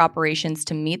adjust their operations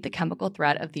to meet the chemical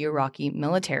threat of the Iraqi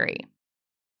military.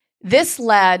 This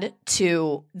led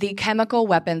to the Chemical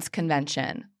Weapons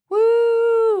Convention,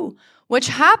 which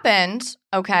happened,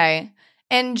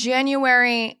 in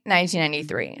January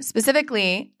 1993.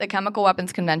 Specifically, the Chemical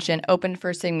Weapons Convention opened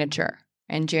for signature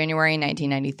in January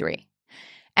 1993.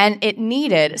 And it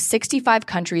needed 65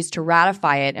 countries to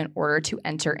ratify it in order to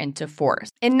enter into force.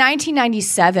 In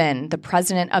 1997, the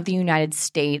President of the United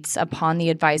States, upon the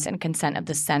advice and consent of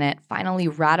the Senate, finally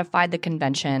ratified the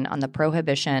Convention on the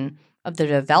Prohibition of the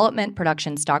Development,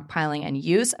 Production, Stockpiling, and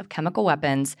Use of Chemical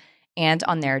Weapons and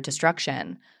on their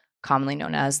destruction, commonly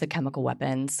known as the Chemical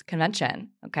Weapons Convention,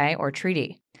 or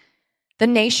treaty. The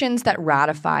nations that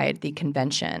ratified the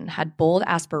convention had bold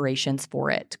aspirations for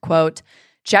it, quote,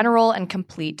 general and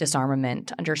complete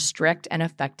disarmament under strict and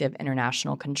effective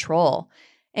international control,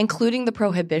 including the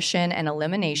prohibition and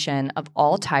elimination of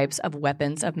all types of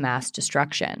weapons of mass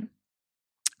destruction.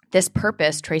 This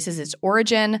purpose traces its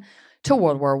origin to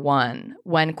World War I,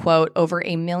 when, quote, over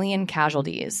 1 million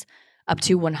casualties, up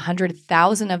to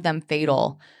 100,000 of them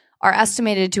fatal, are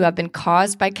estimated to have been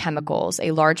caused by chemicals, a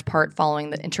large part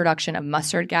following the introduction of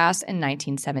mustard gas in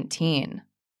 1917.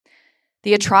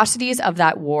 The atrocities of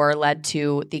that war led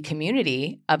to the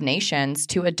community of nations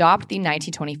to adopt the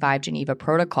 1925 Geneva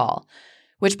Protocol,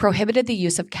 which prohibited the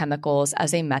use of chemicals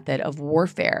as a method of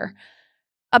warfare.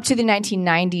 Up to the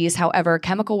 1990s, however,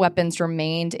 chemical weapons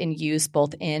remained in use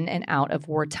both in and out of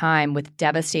wartime with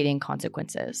devastating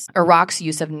consequences. Iraq's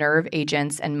use of nerve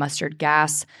agents and mustard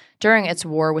gas during its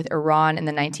war with Iran in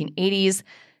the 1980s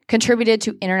contributed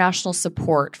to international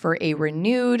support for a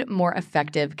renewed, more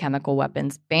effective chemical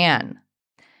weapons ban.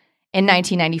 In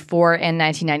 1994 and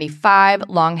 1995,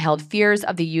 long-held fears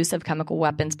of the use of chemical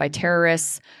weapons by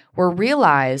terrorists were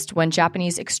realized when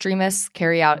Japanese extremists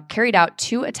carried out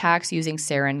 2 attacks using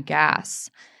sarin gas.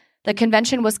 The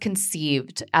convention was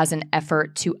conceived as an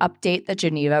effort to update the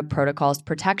Geneva Protocol's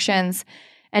protections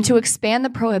and to expand the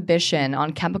prohibition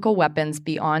on chemical weapons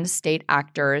beyond state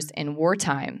actors in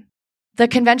wartime. The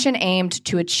convention aimed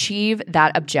to achieve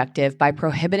that objective by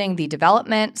prohibiting the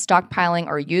development, stockpiling,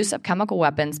 or use of chemical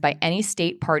weapons by any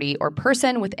state party or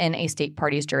person within a state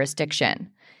party's jurisdiction.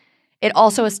 It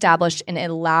also established an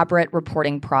elaborate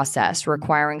reporting process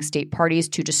requiring state parties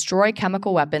to destroy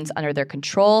chemical weapons under their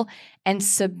control and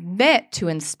submit to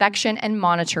inspection and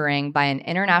monitoring by an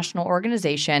international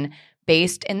organization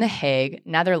based in The Hague,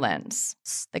 Netherlands.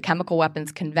 The Chemical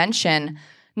Weapons Convention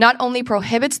not only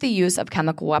prohibits the use of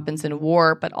chemical weapons in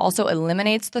war, but also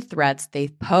eliminates the threats they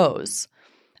pose.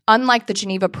 Unlike the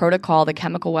Geneva Protocol, the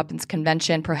Chemical Weapons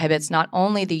Convention prohibits not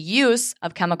only the use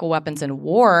of chemical weapons in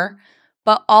war,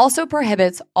 but also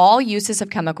prohibits all uses of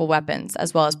chemical weapons,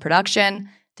 as well as production,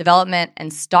 development,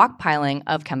 and stockpiling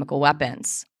of chemical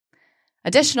weapons.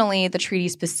 Additionally, the treaty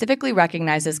specifically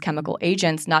recognizes chemical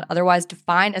agents not otherwise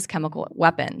defined as chemical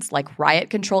weapons, like riot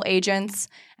control agents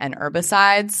and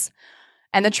herbicides,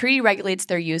 and the treaty regulates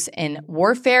their use in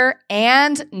warfare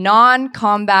and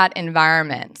non-combat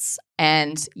environments.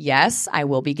 And yes, I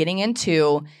will be getting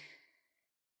into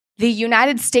the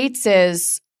United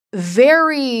States'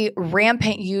 very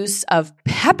rampant use of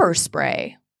pepper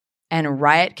spray and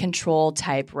riot control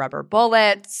type rubber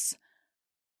bullets,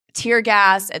 tear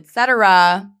gas,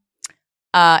 etc.,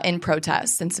 in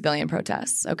protests and civilian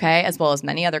protests, as well as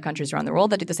many other countries around the world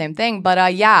that do the same thing. But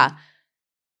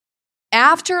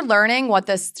after learning what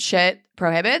this shit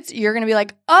prohibits, you're going to be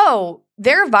like, oh,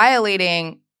 they're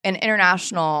violating an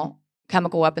international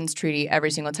chemical weapons treaty every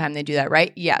single time they do that,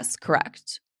 right? Yes,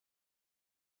 correct.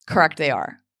 Correct, they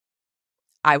are.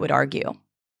 I would argue,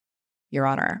 Your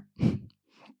Honor.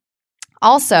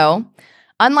 Also,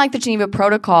 unlike the Geneva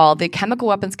Protocol, the Chemical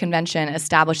Weapons Convention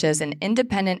establishes an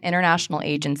independent international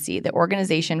agency, the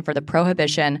Organization for the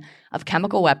Prohibition of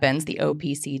Chemical Weapons, the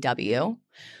OPCW,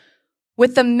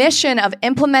 with the mission of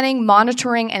implementing,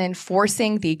 monitoring, and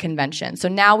enforcing the convention. So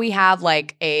now we have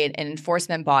like an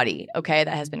enforcement body, that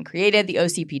has been created, the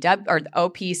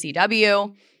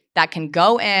OPCW. that can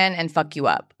go in and fuck you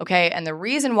up, okay? And the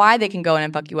reason why they can go in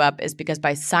and fuck you up is because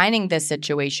by signing this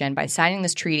situation, by signing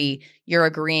this treaty, you're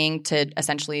agreeing to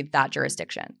essentially that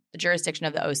jurisdiction, the jurisdiction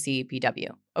of the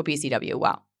OPCW.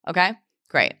 Wow. Okay,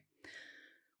 great.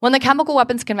 When the Chemical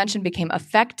Weapons Convention became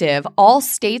effective, all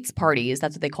states parties,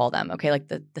 that's what they call them, okay, like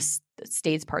the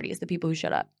states parties, the people who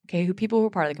showed up, okay, people who were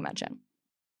part of the convention,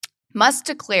 must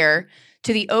declare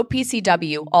to the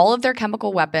OPCW all of their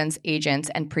chemical weapons, agents,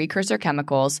 and precursor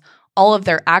chemicals, all of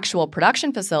their actual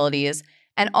production facilities,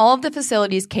 and all of the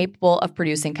facilities capable of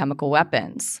producing chemical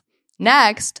weapons.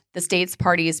 Next, the states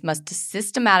parties must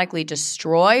systematically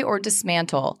destroy or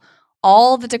dismantle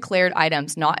all the declared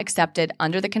items not accepted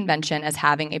under the convention as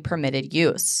having a permitted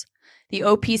use. The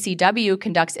OPCW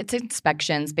conducts its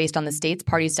inspections based on the states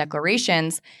parties'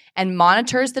 declarations and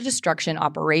monitors the destruction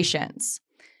operations.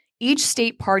 Each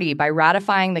state party, by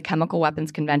ratifying the Chemical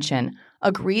Weapons Convention,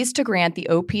 agrees to grant the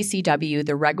OPCW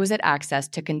the requisite access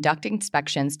to conduct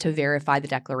inspections to verify the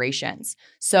declarations.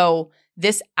 So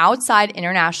this outside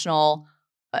international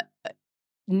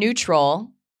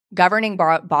neutral governing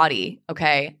body,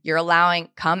 okay, you're allowing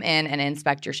come in and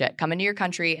inspect your shit. Come into your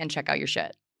country and check out your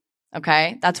shit.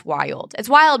 Okay? That's wild. It's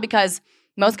wild because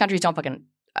most countries don't fucking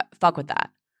fuck with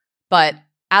that. But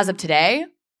as of today,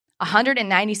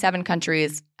 197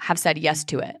 countries have said yes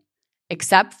to it,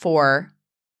 except for,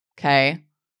 okay,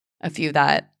 a few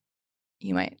that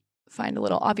you might find a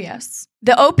little obvious.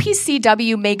 The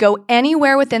OPCW may go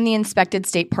anywhere within the inspected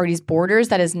state parties' borders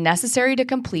that is necessary to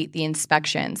complete the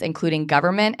inspections, including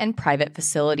government and private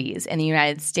facilities. In the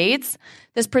United States,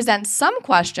 this presents some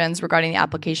questions regarding the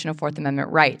application of Fourth Amendment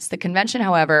rights. The convention,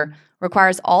 however,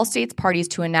 requires all states parties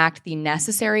to enact the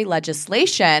necessary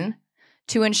legislation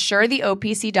to ensure the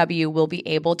OPCW will be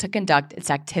able to conduct its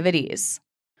activities.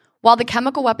 While the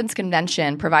Chemical Weapons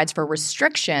Convention provides for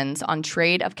restrictions on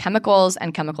trade of chemicals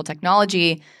and chemical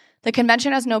technology, the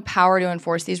convention has no power to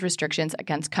enforce these restrictions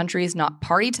against countries not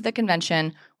party to the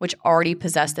convention which already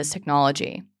possess this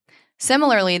technology.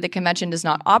 Similarly, the convention does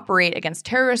not operate against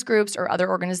terrorist groups or other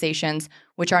organizations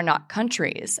which are not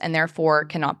countries and therefore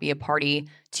cannot be a party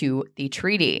to the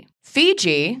treaty.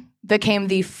 Fiji became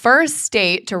the first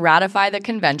state to ratify the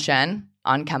convention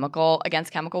on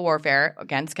against chemical warfare,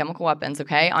 against chemical weapons,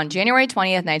 okay, on January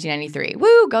 20th, 1993.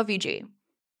 Woo, go Fiji.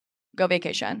 Go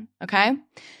vacation, okay?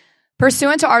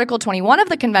 Pursuant to Article 21 of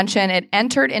the convention, it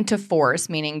entered into force,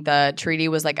 meaning the treaty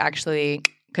was actually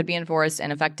could be enforced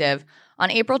and effective on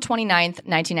April 29th,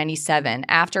 1997,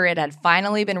 after it had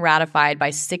finally been ratified by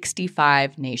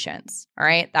 65 nations, all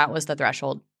right? That was the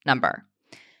threshold number.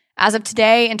 As of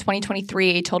today, in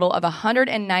 2023, a total of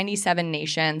 197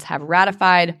 nations have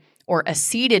ratified or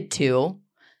acceded to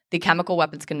the Chemical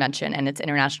Weapons Convention and its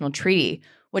international treaty,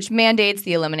 which mandates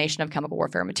the elimination of chemical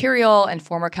warfare material and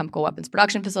former chemical weapons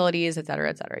production facilities, et cetera,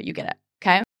 et cetera. You get it,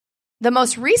 okay? The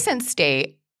most recent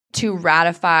state to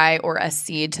ratify or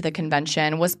accede to the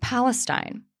convention was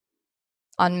Palestine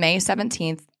on May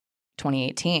 17th,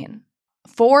 2018.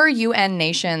 4 UN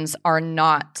nations are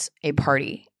not a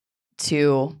party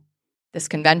to this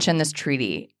convention, this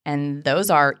treaty, and those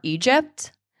are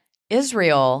Egypt,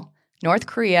 Israel, North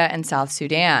Korea, and South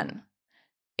Sudan.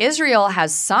 Israel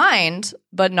has signed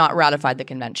but not ratified the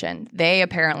convention. They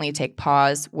apparently take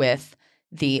pause with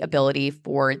the ability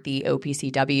for the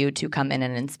OPCW to come in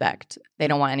and inspect. They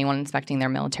don't want anyone inspecting their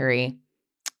military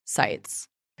sites,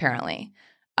 apparently.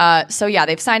 So yeah,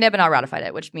 they've signed it but not ratified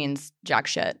it, which means jack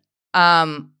shit.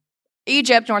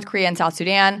 Egypt, North Korea, and South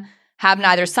Sudan have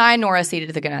neither signed nor acceded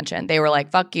to the convention. They were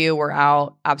like, fuck you, we're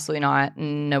out. Absolutely not.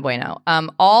 No bueno.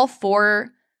 All 4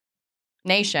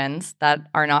 nations that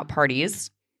are not parties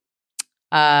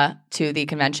to the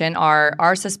convention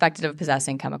are suspected of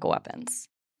possessing chemical weapons,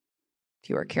 if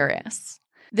you were curious.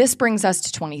 This brings us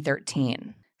to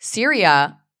 2013.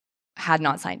 Syria had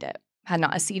not signed it, had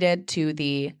not acceded to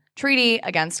the treaty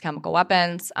against chemical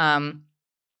weapons.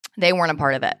 They weren't a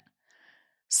part of it.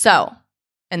 So,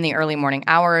 in the early morning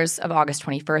hours of August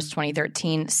 21st,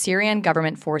 2013, Syrian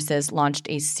government forces launched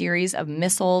a series of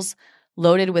missiles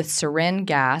loaded with sarin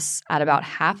gas at about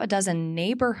half a dozen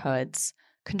neighborhoods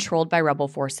controlled by rebel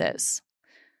forces.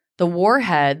 The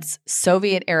warheads,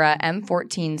 Soviet-era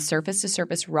M14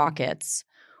 surface-to-surface rockets,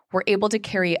 were able to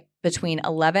carry between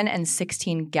 11 and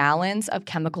 16 gallons of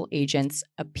chemical agents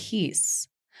apiece,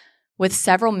 with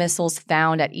several missiles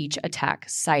found at each attack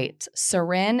site.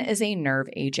 Sarin is a nerve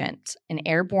agent, an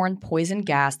airborne poison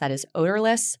gas that is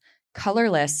odorless,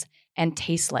 colorless, and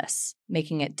tasteless,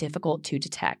 making it difficult to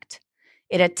detect.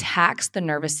 It attacks the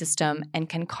nervous system and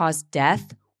can cause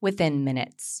death within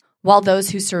minutes. while those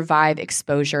who survive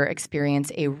exposure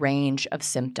experience a range of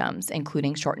symptoms,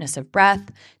 including shortness of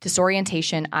breath,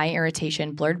 disorientation, eye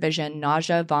irritation, blurred vision,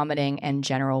 nausea, vomiting, and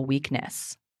general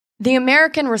weakness. The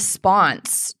American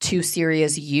response to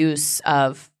Syria's use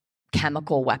of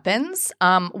chemical weapons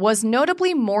was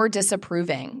notably more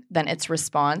disapproving than its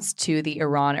response to the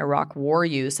Iran-Iraq war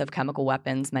use of chemical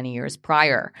weapons many years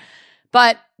prior.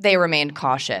 But they remained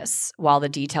cautious while the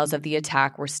details of the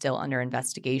attack were still under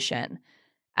investigation.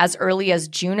 As early as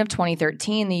June of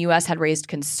 2013, the U.S. had raised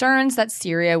concerns that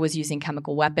Syria was using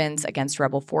chemical weapons against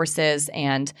rebel forces,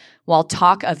 and while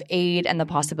talk of aid and the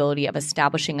possibility of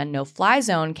establishing a no-fly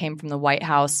zone came from the White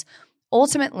House,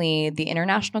 ultimately the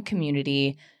international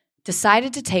community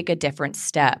decided to take a different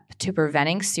step to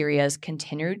preventing Syria's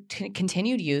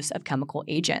continued use of chemical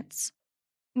agents.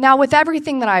 Now, with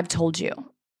everything that I've told you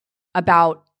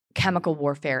about chemical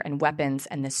warfare and weapons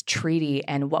and this treaty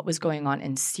and what was going on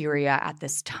in Syria at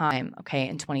this time,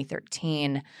 in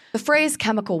 2013, the phrase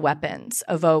chemical weapons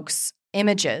evokes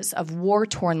images of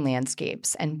war-torn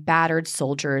landscapes and battered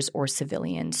soldiers or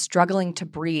civilians struggling to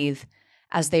breathe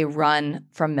as they run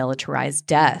from militarized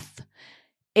death.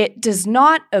 It does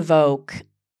not evoke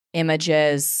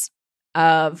images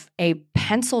of a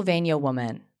Pennsylvania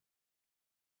woman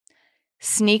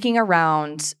sneaking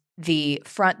around the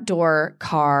front door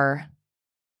car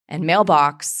and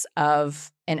mailbox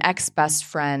of an ex-best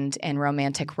friend and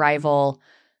romantic rival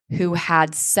who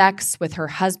had sex with her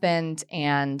husband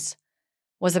and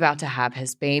was about to have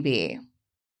his baby.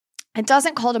 It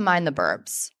doesn't call to mind the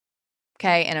burbs,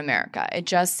 in America. It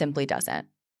just simply doesn't,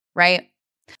 right?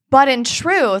 But in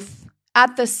truth,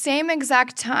 at the same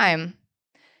exact time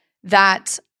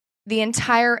that the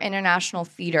entire international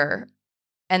theater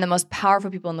and the most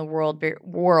powerful people in the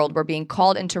world were being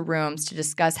called into rooms to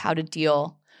discuss how to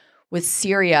deal with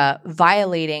Syria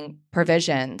violating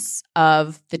provisions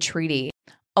of the treaty,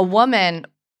 a woman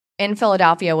in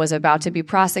Philadelphia was about to be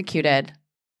prosecuted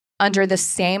under the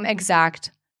same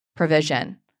exact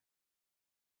provision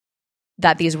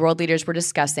that these world leaders were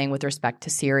discussing with respect to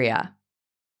Syria.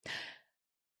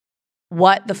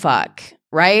 What the fuck,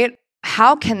 right?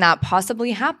 How can that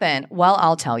possibly happen? Well,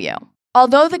 I'll tell you.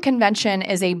 Although the convention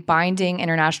is a binding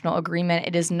international agreement,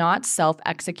 it is not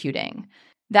self-executing.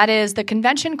 That is, the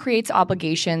convention creates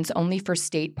obligations only for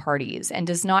state parties and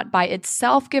does not by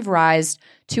itself give rise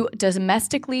to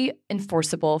domestically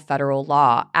enforceable federal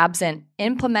law, absent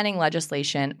implementing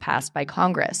legislation passed by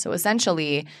Congress. So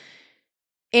essentially,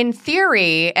 in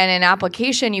theory and in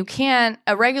application,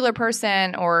 a regular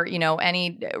person or,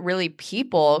 any really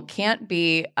people can't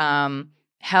be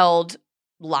held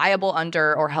liable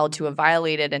under or held to have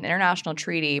violated an international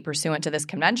treaty pursuant to this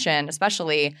convention,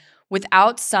 especially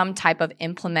without some type of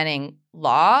implementing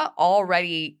law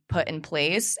already put in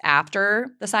place after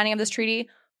the signing of this treaty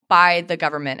by the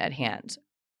government at hand.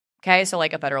 So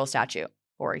like a federal statute,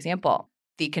 for example.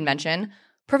 The convention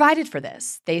provided for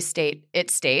this.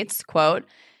 It states, quote,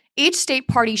 each state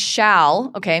party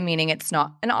shall, meaning it's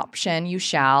not an option, you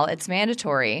shall, it's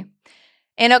mandatory,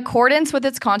 in accordance with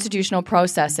its constitutional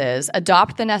processes,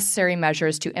 adopt the necessary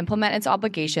measures to implement its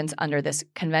obligations under this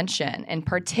convention. In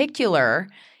particular,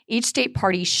 each state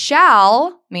party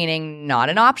shall, meaning not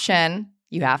an option,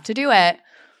 you have to do it,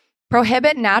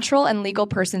 prohibit natural and legal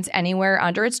persons anywhere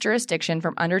under its jurisdiction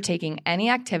from undertaking any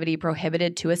activity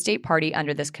prohibited to a state party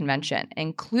under this convention,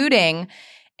 including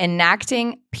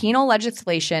enacting penal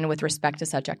legislation with respect to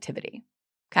such activity.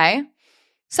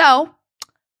 So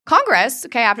Congress,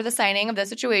 after the signing of this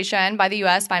situation by the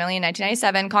U.S. finally in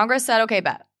 1997, Congress said,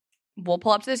 bet. We'll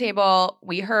pull up to the table.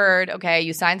 We heard,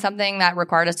 you signed something that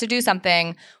required us to do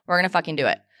something. We're going to fucking do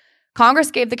it.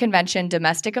 Congress gave the convention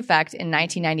domestic effect in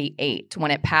 1998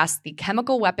 when it passed the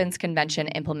Chemical Weapons Convention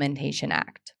Implementation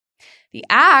Act. The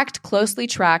act closely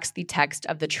tracks the text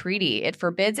of the treaty. It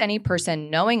forbids any person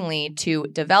knowingly to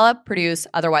develop, produce,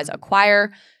 otherwise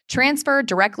acquire, transfer,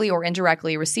 directly or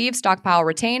indirectly, receive, stockpile,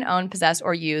 retain, own, possess,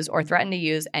 or use, or threaten to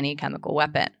use any chemical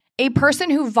weapon. A person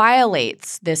who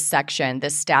violates this section,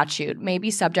 this statute, may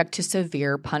be subject to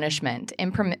severe punishment,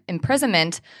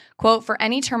 imprisonment, quote, for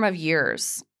any term of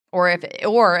years, or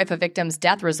if a victim's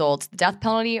death results, the death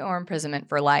penalty or imprisonment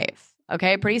for life.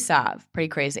 Pretty sad, pretty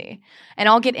crazy. And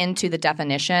I'll get into the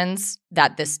definitions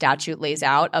that this statute lays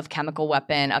out of chemical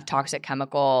weapon, of toxic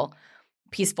chemical,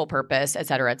 peaceful purpose, et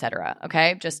cetera, et cetera.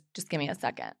 Just give me a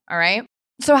second, all right?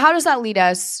 So how does that lead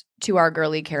us to our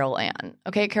girly Carol Ann?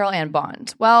 Carol Ann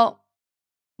Bond. Well,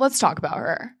 let's talk about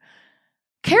her.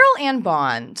 Carol Ann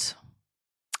Bond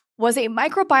was a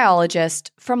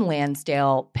microbiologist from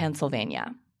Lansdale,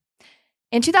 Pennsylvania.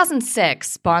 In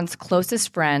 2006, Bond's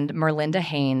closest friend, Merlinda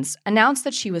Haynes, announced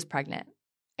that she was pregnant.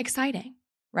 Exciting,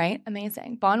 right?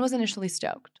 Amazing. Bond was initially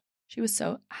stoked. She was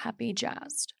so happy,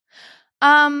 jazzed.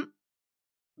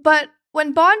 But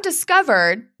when Bond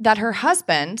discovered that her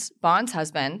husband, Bond's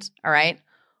husband, all right,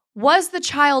 was the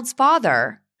child's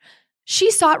father,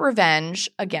 she sought revenge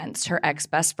against her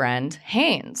ex-best friend,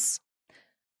 Haynes.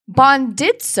 Bond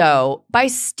did so by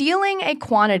stealing a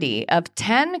quantity of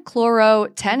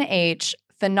 10-chloro-10H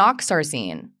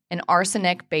phenoxarzine, an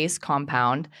arsenic-based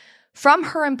compound, from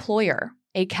her employer,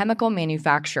 a chemical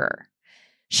manufacturer.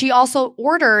 She also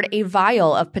ordered a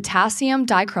vial of potassium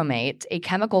dichromate, a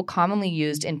chemical commonly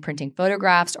used in printing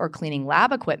photographs or cleaning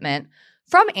lab equipment,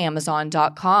 from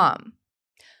Amazon.com.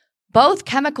 Both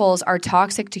chemicals are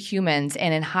toxic to humans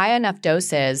and in high enough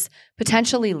doses,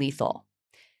 potentially lethal.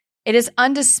 It is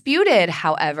undisputed,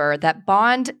 however, that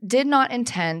Bond did not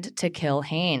intend to kill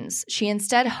Haynes. She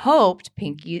instead hoped,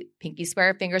 pinky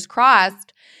swear, fingers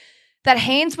crossed, that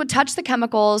Haynes would touch the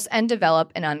chemicals and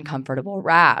develop an uncomfortable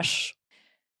rash.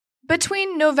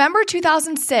 Between November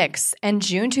 2006 and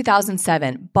June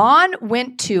 2007, Bond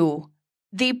went to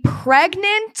the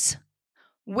pregnant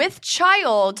with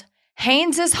child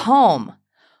Haynes' home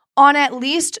on at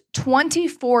least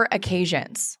 24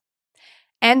 occasions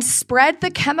and spread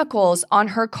the chemicals on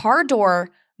her car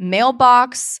door,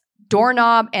 mailbox,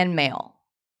 doorknob, and mail.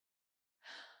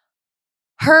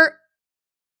 Her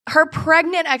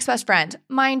pregnant ex-best friend,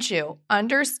 mind you,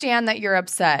 understand that you're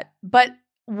upset, but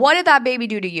what did that baby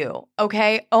do to you?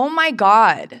 Okay? Oh my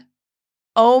God.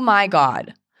 Oh my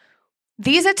God.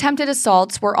 These attempted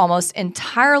assaults were almost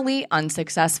entirely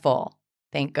unsuccessful.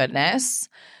 Thank goodness.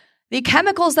 The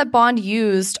chemicals that Bond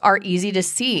used are easy to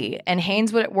see, and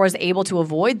Haynes was able to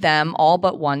avoid them all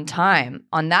but one time.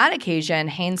 On that occasion,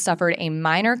 Haynes suffered a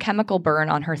minor chemical burn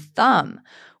on her thumb,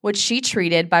 which she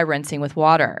treated by rinsing with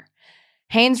water.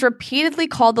 Haynes repeatedly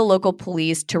called the local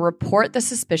police to report the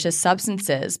suspicious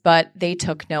substances, but they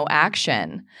took no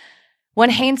action. When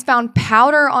Haynes found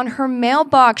powder on her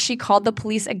mailbox, she called the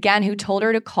police again, who told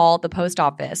her to call the post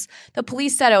office. The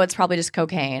police said, oh, it's probably just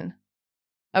cocaine.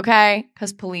 Okay?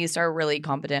 Because police are really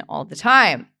competent all the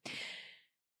time.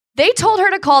 They told her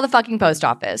to call the fucking post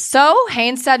office. So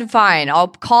Haynes said, fine, I'll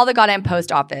call the goddamn post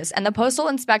office. And the postal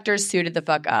inspectors suited the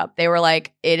fuck up. They were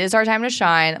like, it is our time to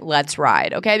shine. Let's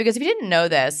ride. Okay? Because if you didn't know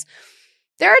this,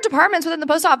 there are departments within the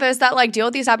post office that like deal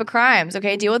with these type of crimes.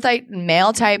 Okay? Deal with like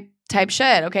mail type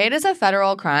shit. Okay? It is a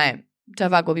federal crime to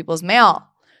fuck with people's mail,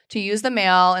 to use the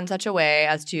mail in such a way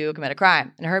as to commit a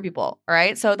crime and hurt people. All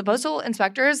right? So the postal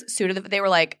inspectors suited, they were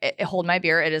like, hold my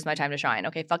beer. It is my time to shine.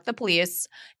 Okay? Fuck the police,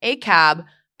 a cab,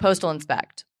 postal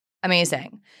inspect.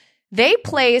 Amazing. They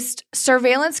placed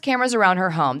surveillance cameras around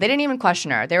her home. They didn't even question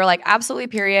her. They were like, absolutely,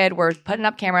 period. We're putting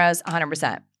up cameras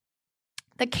 100%.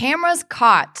 The cameras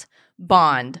caught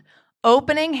Bond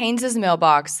opening Haynes'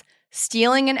 mailbox,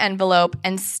 stealing an envelope,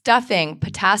 and stuffing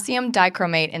potassium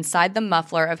dichromate inside the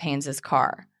muffler of Haynes'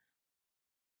 car.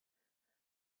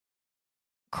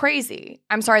 Crazy.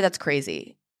 I'm sorry, that's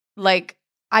crazy. Like,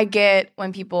 I get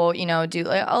when people, do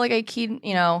like, oh, like I keyed,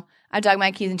 I dug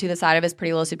my keys into the side of his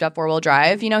pretty little souped up 4-wheel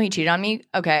drive. He cheated on me.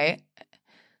 Okay.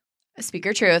 Speak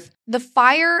your truth. The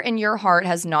fire in your heart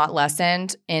has not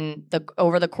lessened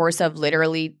over the course of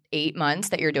literally 8 months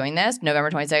that you're doing this, November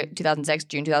 26, 2006,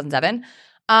 June 2007.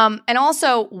 And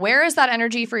also, where is that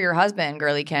energy for your husband,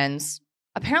 girlykins?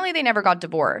 Apparently they never got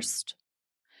divorced.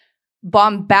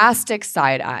 Bombastic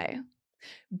side eye.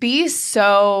 Be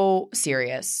so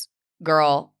serious,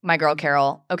 girl, my girl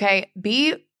Carol. Okay?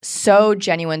 Be so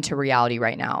genuine to reality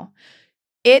right now.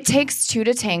 It takes two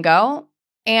to tango,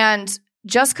 and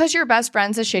just because your best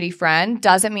friend's a shitty friend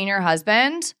doesn't mean your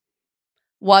husband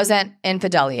wasn't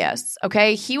infidelious,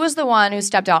 okay? He was the one who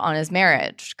stepped out on his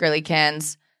marriage,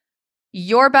 girlykins.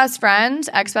 Your best friend,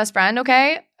 ex-best friend,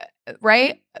 okay,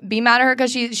 right? Be mad at her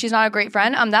because she's not a great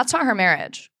friend. That's not her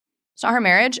marriage. It's not her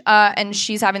marriage, and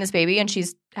she's having this baby and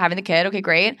she's having the kid. Okay,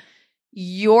 great.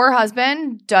 Your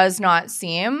husband does not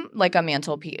seem like a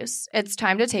mantelpiece. It's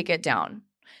time to take it down.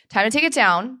 Time to take it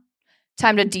down.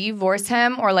 Time to divorce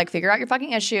him or like figure out your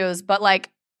fucking issues. But like,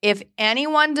 if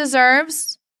anyone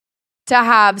deserves to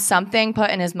have something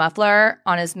put in his muffler,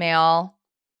 on his mail,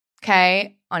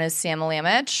 okay, on his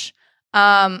Sam-a-lamich,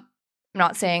 I'm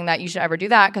not saying that you should ever do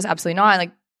that because absolutely not.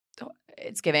 Like,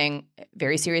 it's giving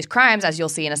very serious crimes, as you'll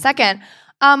see in a second.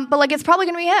 But like, it's probably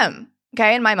going to be him,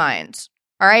 okay, in my mind.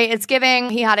 All right, it's giving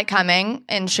He Had It Coming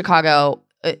in Chicago,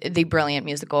 the brilliant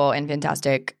musical and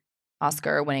fantastic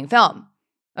Oscar-winning film,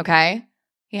 okay?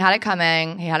 He had it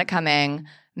coming. He had it coming.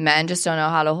 Men just don't know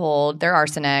how to hold their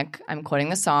arsenic. I'm quoting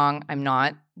the song. I'm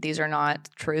not. These are not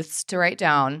truths to write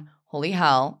down. Holy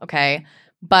hell, okay?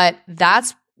 But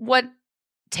that's what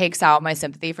takes out my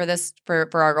sympathy for this, for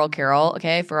our girl Carol,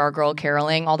 okay, for our girl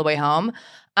caroling all the way home.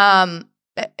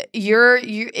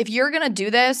 If you're gonna do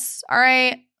this, all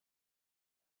right,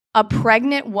 a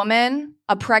pregnant woman,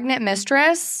 a pregnant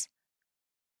mistress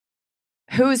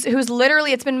who's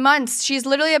literally, it's been months, she's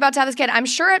literally about to have this kid. I'm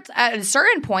sure at a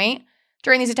certain point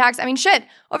during these attacks, I mean, shit,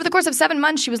 over the course of 7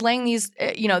 months, she was laying these,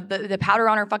 the powder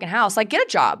on her fucking house. Like, get a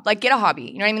job, like, get a hobby.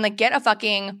 You know what I mean? Like, get a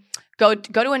fucking, go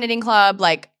to a knitting club,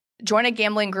 like, join a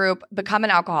gambling group, become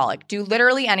an alcoholic. Do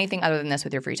literally anything other than this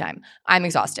with your free time. I'm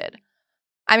exhausted.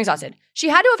 She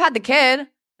had to have had the kid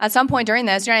at some point during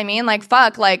this. You know what I mean? Like,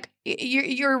 fuck, like,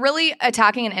 you're really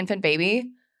attacking an infant baby.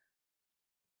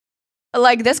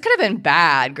 Like, this could have been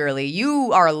bad, girly.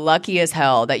 You are lucky as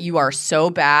hell that you are so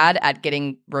bad at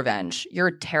getting revenge.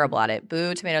 You're terrible at it.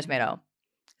 Boo, tomato, tomato.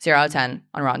 0 out of 10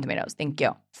 on Rotten Tomatoes. Thank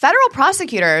you. Federal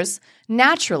prosecutors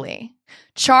naturally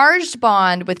charged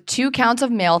Bond with 2 counts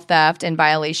of mail theft in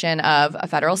violation of a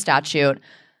federal statute.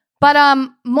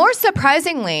 But more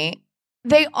surprisingly,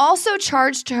 they also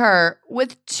charged her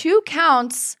with 2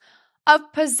 counts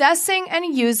of possessing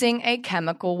and using a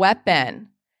chemical weapon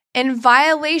in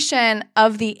violation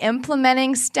of the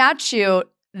implementing statute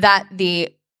that the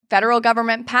federal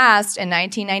government passed in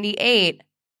 1998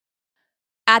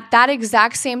 at that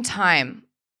exact same time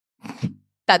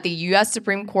that the U.S.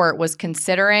 Supreme Court was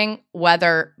considering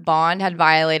whether Bond had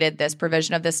violated this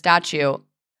provision of the statute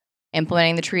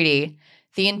implementing the treaty.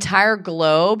 The entire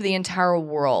globe, the entire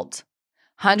world,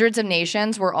 hundreds of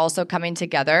nations were also coming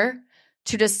together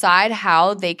to decide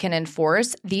how they can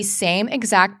enforce these same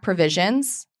exact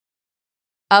provisions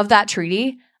of that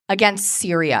treaty against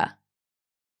Syria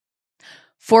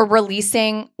for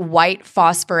releasing white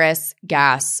phosphorus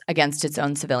gas against its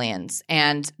own civilians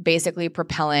and basically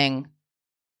propelling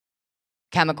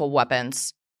chemical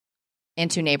weapons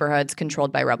into neighborhoods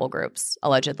controlled by rebel groups,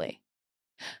 allegedly.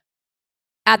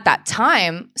 At that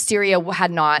time, Syria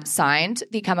had not signed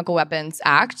the Chemical Weapons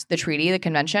Act, the treaty, the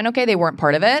convention. Okay, they weren't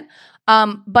part of it.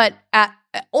 But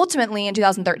ultimately, in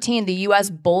 2013, the U.S.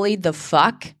 bullied the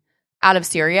fuck out of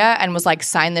Syria and was like,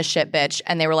 sign this shit, bitch.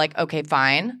 And they were like, okay,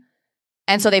 fine.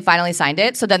 And so they finally signed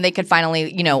it. So then they could finally,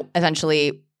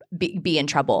 essentially be in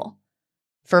trouble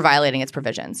for violating its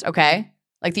provisions, okay?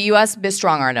 Like the U.S.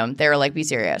 strong-armed them. They were like, be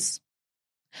serious.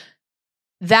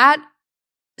 That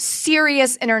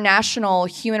serious international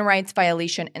human rights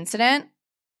violation incident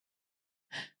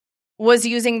was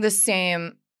using the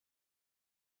same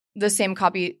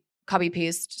copy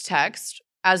paste text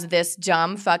as this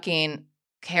dumb fucking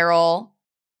Carol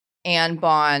and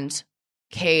Bond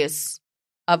case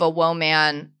of a woe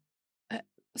man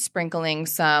sprinkling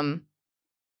some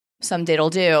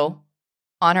diddle-do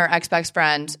on her ex-best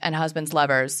friend and husband's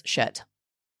lover's shit.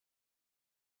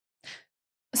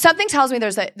 Something tells me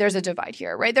there's a divide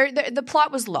here, right? The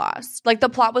plot was lost. Like, the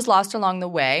plot was lost along the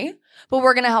way, but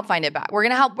we're gonna help find it back. We're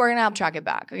gonna help track it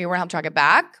back. Okay, we're gonna help track it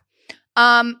back.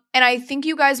 And I think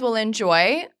you guys will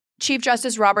enjoy Chief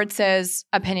Justice Roberts'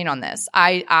 opinion on this.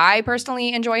 I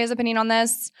personally enjoy his opinion on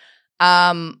this.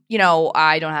 I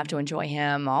don't have to enjoy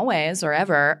him always or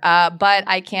ever, but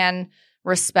I can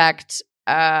respect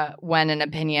when an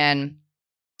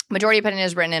majority opinion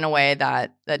is written in a way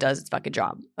that does its fucking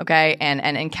job, okay, and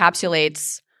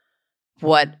encapsulates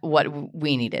what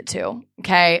we need it to,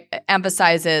 okay,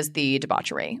 emphasizes the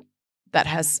debauchery that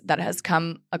has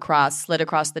slid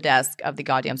across the desk of the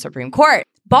goddamn Supreme Court.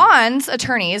 Bond's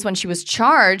attorneys, when she was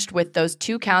charged with those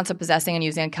 2 counts of possessing and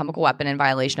using a chemical weapon in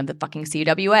violation of the fucking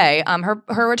CWA,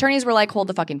 her attorneys were like, hold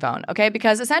the fucking phone, okay?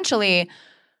 Because essentially,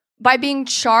 by being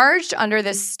charged under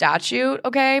this statute,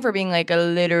 okay, for being like a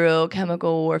literal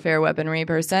chemical warfare weaponry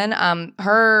person,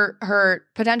 her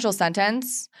potential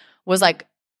sentence was like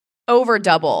over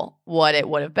double what it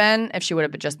would have been if she would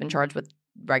have just been charged with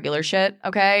regular shit,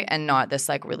 okay, and not this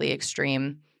like really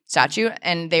extreme statute.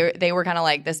 And they were kind of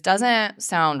like, this doesn't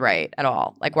sound right at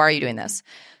all. Like, why are you doing this?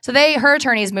 So her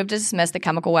attorneys moved to dismiss the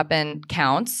chemical weapon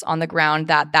counts on the ground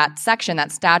that section,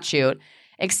 that statute,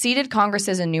 exceeded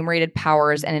Congress's enumerated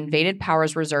powers and invaded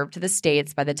powers reserved to the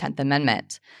states by the 10th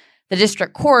Amendment. The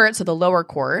district court, so the lower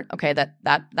court, okay,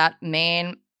 that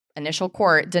main initial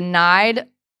court, denied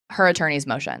her attorney's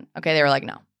motion. Okay, they were like,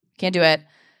 no, can't do it.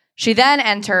 She then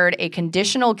entered a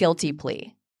conditional guilty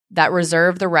plea that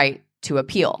reserved the right to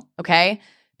appeal, okay?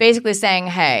 Basically saying,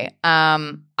 hey,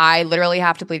 I literally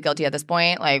have to plead guilty at this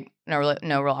point, like no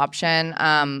real option.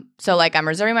 So like I'm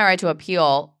reserving my right to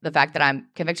appeal the fact that I'm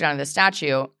convicted under this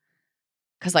statute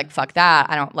because like fuck that.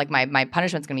 I don't like my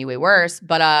punishment's gonna be way worse.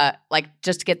 But like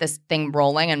just to get this thing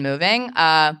rolling and moving,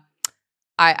 I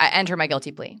enter my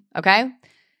guilty plea, okay?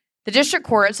 The district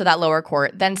court, so that lower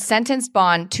court, then sentenced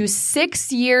Bond to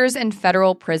 6 years in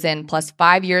federal prison plus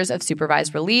 5 years of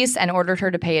supervised release and ordered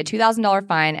her to pay a $2,000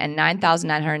 fine and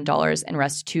 $9,900 in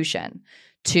restitution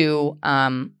to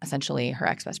essentially her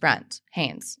ex-best friend,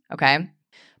 Haynes, okay?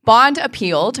 Bond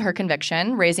appealed her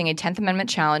conviction, raising a 10th Amendment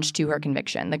challenge to her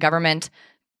conviction. The government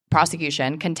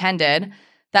prosecution contended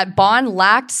that Bond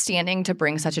lacked standing to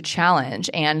bring such a challenge,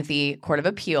 and the Court of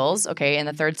Appeals, okay, in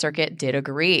the Third Circuit did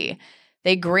agree.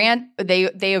 They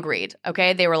agreed,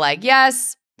 okay? They were like,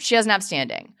 yes, she doesn't have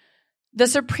standing. The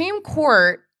Supreme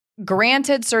Court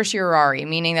granted certiorari,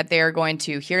 meaning that they are going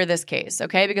to hear this case,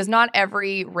 okay? Because not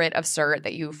every writ of cert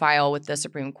that you file with the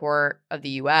Supreme Court of the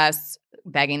U.S.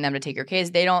 begging them to take your case,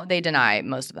 they deny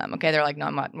most of them, okay? They're like, no,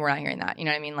 we're not hearing that. You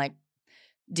know what I mean? Like,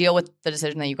 deal with the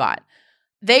decision that you got.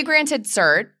 They granted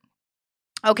cert,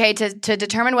 okay, to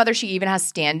determine whether she even has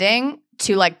standing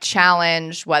to like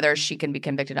challenge whether she can be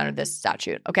convicted under this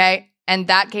statute, okay? And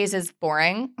that case is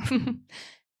boring.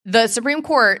 The Supreme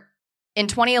Court in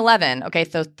 2011, okay,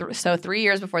 so 3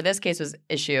 years before this case was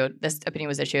issued, this opinion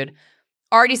was issued,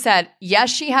 already said, yes,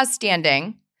 she has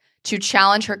standing to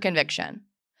challenge her conviction.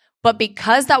 But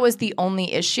because that was the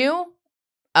only issue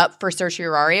up for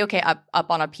certiorari, okay, up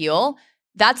on appeal,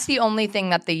 that's the only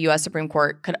thing that the U.S. Supreme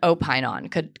Court could opine on,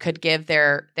 could give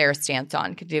their stance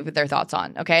on, could give their thoughts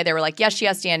on, okay? They were like, yes, she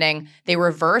has standing. They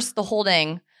reversed the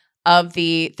holding of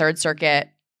the Third Circuit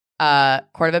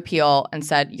Court of Appeal and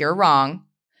said, you're wrong.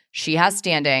 She has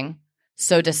standing,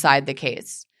 so decide the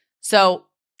case. So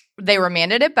they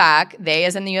remanded it back. They,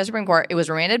 as in the U.S. Supreme Court, it was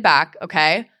remanded back,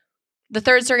 okay? The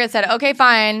Third Circuit said, okay,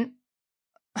 fine.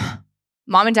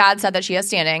 Mom and dad said that she has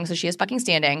standing, so she has fucking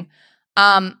standing.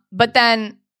 But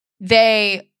then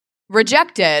they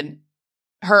rejected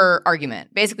her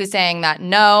argument, basically saying that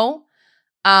no,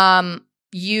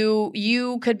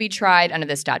 you could be tried under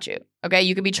this statute. Okay,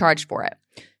 you could be charged for it.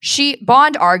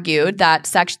 Bond argued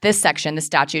that this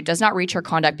statute, does not reach her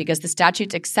conduct because the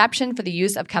statute's exception for the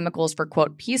use of chemicals for,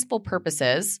 quote, peaceful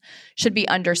purposes should be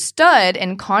understood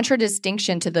in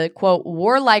contradistinction to the, quote,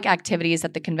 warlike activities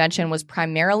that the convention was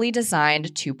primarily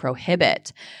designed to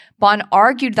prohibit. Bond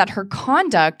argued that her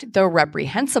conduct, though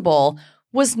reprehensible,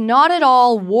 was not at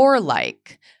all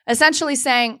warlike, essentially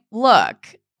saying,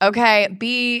 look, okay,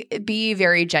 be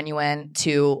very genuine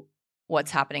to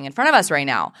what's happening in front of us right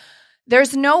now.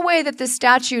 There's no way that this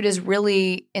statute is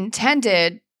really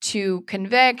intended to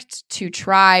convict, to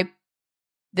try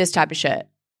this type of shit,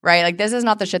 right? Like, this is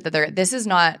not the shit that it's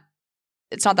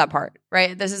not that part,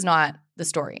 right? This is not the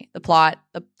story, the plot,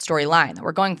 the storyline that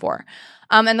we're going for.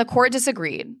 And the court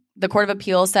disagreed. The Court of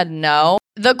Appeals said no.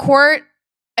 The court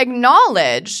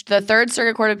acknowledged, the Third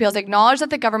Circuit Court of Appeals acknowledged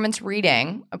that the government's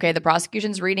reading, okay, the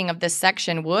prosecution's reading of this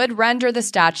section would render the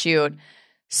statute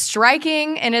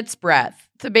striking in its breadth,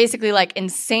 so basically like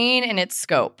insane in its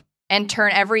scope, and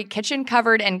turn every kitchen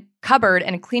cupboard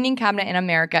and cleaning cabinet in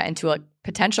America into a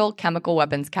potential chemical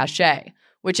weapons cache,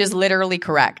 which is literally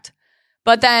correct.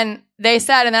 But then they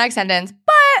said in the next sentence,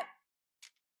 but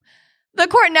the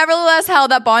court nevertheless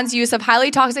held that Bond's use of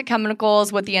highly toxic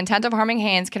chemicals with the intent of harming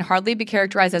Haynes can hardly be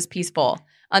characterized as peaceful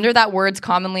under that word's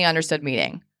commonly understood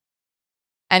meaning.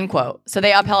 End quote. So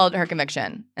they upheld her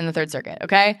conviction in the Third Circuit,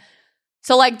 okay?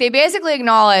 So like they basically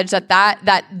acknowledge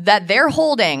that they're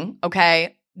holding,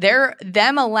 okay,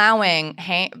 them allowing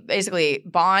basically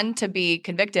Bond to be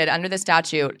convicted under the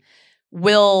statute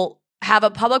will have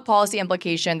a public policy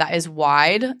implication that is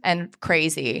wide and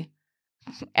crazy.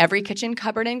 Every kitchen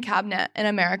cupboard and cabinet in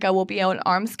America will be an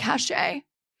arms cache.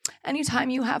 Anytime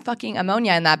you have fucking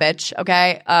ammonia in that bitch,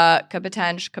 okay, could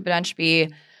potentially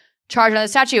be charged under the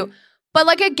statute. But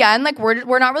like again, like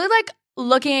we're not really like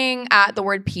looking at the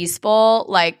word peaceful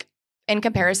like in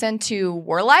comparison to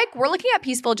warlike. We're looking at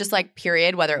peaceful just like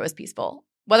period, whether it was peaceful,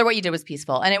 whether what you did was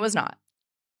peaceful, and it was not.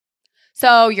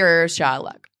 So you're shot of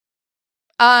luck.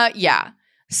 Yeah.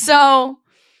 So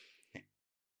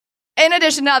in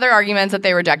addition to other arguments that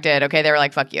they rejected, okay, they were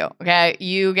like, fuck you, okay?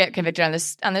 You get convicted on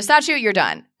this statute, you're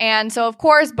done. And so, of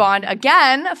course, Bond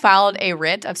again filed a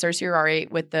writ of certiorari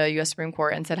with the U.S. Supreme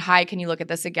Court and said, hi, can you look at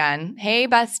this again? Hey,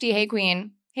 bestie. Hey,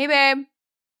 queen. Hey, babe.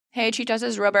 Hey, Chief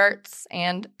Justice Roberts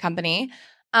and company.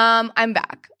 I'm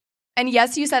back. And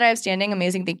yes, you said I have standing.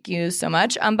 Amazing. Thank you so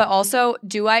much. But also,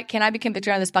 can I be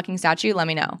convicted on this fucking statute? Let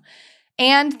me know.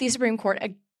 And the Supreme Court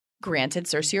granted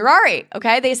certiorari,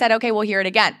 okay? They said, okay, we'll hear it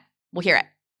again. We'll hear it.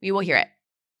 We will hear it.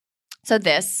 So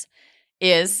this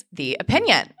is the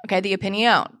opinion, okay, the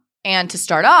opinion. And to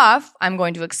start off, I'm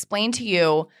going to explain to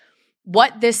you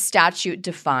what this statute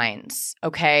defines,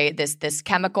 okay, this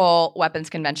Chemical Weapons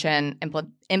Convention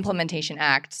Implementation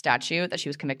Act statute that she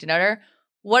was convicted under.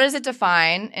 what does it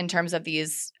define in terms of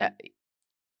these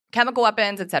chemical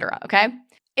weapons, etc.? Okay.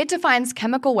 It defines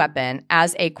chemical weapon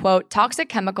as a, quote, toxic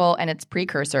chemical and its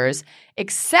precursors,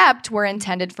 except where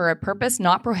intended for a purpose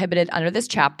not prohibited under this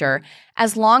chapter,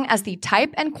 as long as the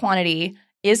type and quantity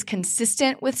is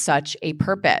consistent with such a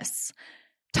purpose.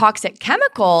 Toxic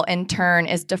chemical, in turn,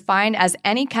 is defined as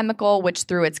any chemical which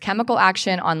through its chemical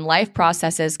action on life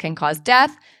processes can cause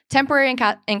death, temporary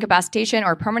incapacitation,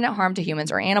 or permanent harm to humans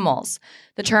or animals.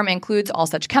 The term includes all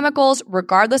such chemicals,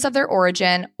 regardless of their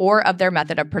origin or of their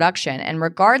method of production, and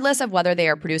regardless of whether they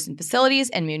are produced in facilities,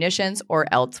 in munitions, or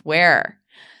elsewhere.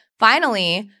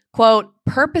 Finally, quote,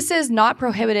 purposes not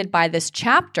prohibited by this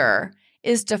chapter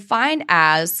is defined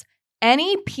as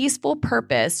any peaceful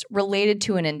purpose related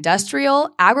to an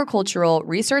industrial, agricultural,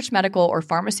 research, medical, or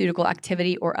pharmaceutical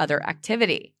activity or other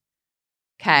activity.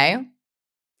 Okay?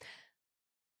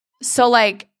 So,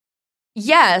 like,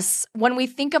 yes, when we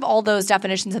think of all those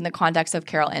definitions in the context of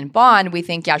Carol Ann Bond, we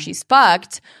think, yeah, she's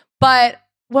fucked. But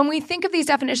when we think of these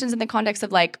definitions in the context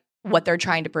of, like, what they're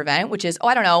trying to prevent, which is,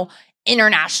 I don't know,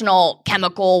 international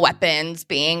chemical weapons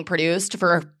being produced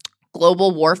for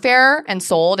global warfare and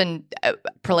sold and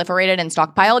proliferated and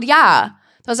stockpiled, yeah,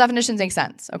 those definitions make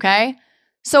sense, okay?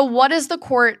 So what does the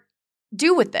court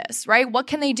do with this, right? What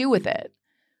can they do with it?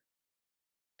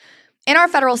 In our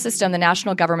federal system, the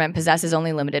national government possesses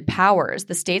only limited powers.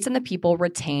 The states and the people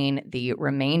retain the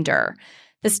remainder.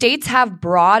 The states have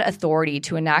broad authority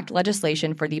to enact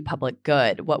legislation for the public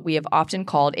good, what we have often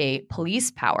called a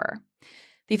police power.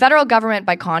 The federal government,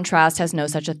 by contrast, has no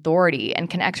such authority and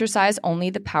can exercise only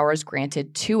the powers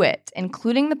granted to it,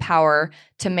 including the power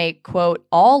to make, quote,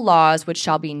 all laws which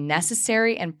shall be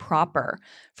necessary and proper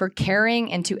for carrying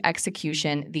into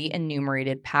execution the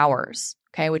enumerated powers,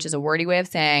 okay, which is a wordy way of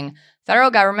saying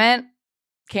federal government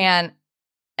can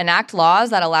enact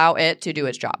laws that allow it to do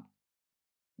its job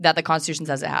that the Constitution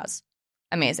says it has.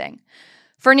 Amazing.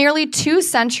 For nearly 2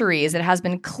 centuries, it has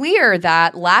been clear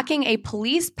that lacking a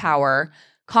police power,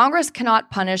 Congress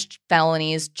cannot punish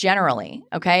felonies generally,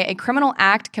 okay? A criminal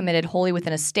act committed wholly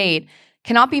within a state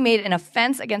cannot be made an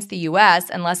offense against the U.S.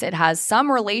 unless it has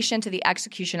some relation to the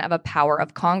execution of a power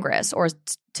of Congress or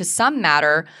to some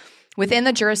matter within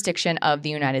the jurisdiction of the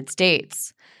United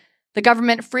States. The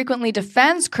government frequently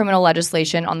defends criminal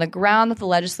legislation on the ground that the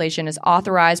legislation is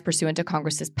authorized pursuant to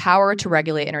Congress's power to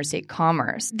regulate interstate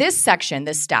commerce. This section,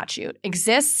 this statute,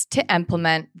 exists to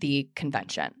implement the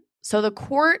convention. So the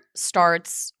court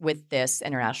starts with this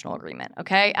international agreement,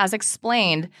 okay? As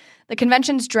explained, the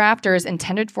convention's drafters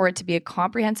intended for it to be a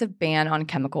comprehensive ban on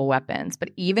chemical weapons,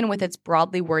 but even with its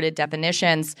broadly worded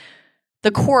definitions, the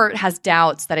court has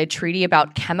doubts that a treaty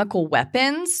about chemical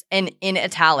weapons, and in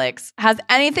italics, has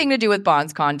anything to do with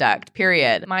Bond's conduct,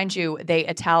 period. Mind you, they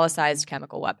italicized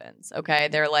chemical weapons, okay?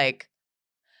 They're like,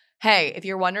 hey, if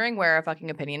you're wondering where a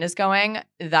fucking opinion is going,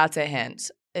 that's a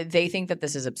hint. They think that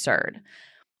this is absurd.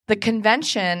 The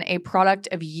convention, a product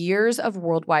of years of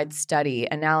worldwide study,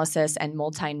 analysis, and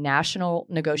multinational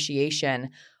negotiation,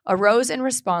 arose in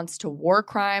response to war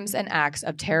crimes and acts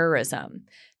of terrorism.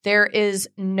 There is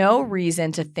no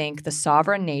reason to think the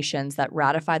sovereign nations that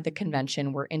ratified the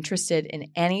convention were interested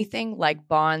in anything like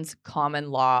Bond's common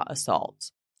law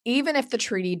assault. Even if the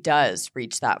treaty does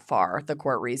reach that far, the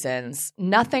court reasons,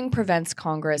 nothing prevents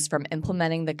Congress from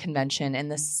implementing the convention in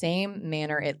the same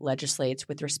manner it legislates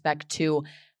with respect to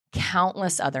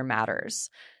countless other matters,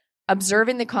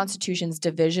 observing the Constitution's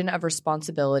division of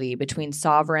responsibility between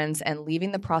sovereigns and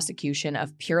leaving the prosecution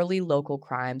of purely local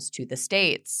crimes to the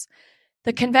states.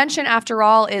 The convention, after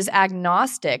all, is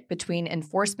agnostic between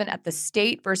enforcement at the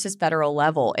state versus federal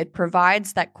level. It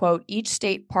provides that, quote, each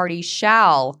state party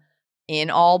shall, in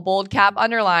all bold cap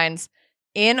underlines,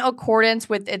 in accordance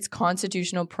with its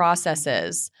constitutional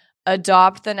processes,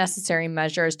 adopt the necessary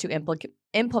measures to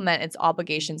implement its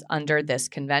obligations under this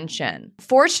convention.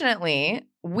 Fortunately,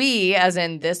 we, as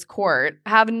in this court,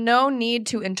 have no need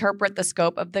to interpret the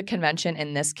scope of the convention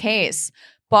in this case.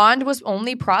 Bond was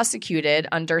only prosecuted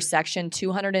under Section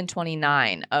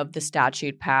 229 of the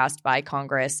statute passed by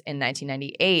Congress in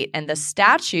 1998, and the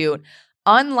statute,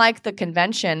 unlike the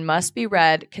convention, must be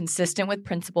read consistent with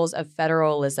principles of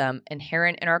federalism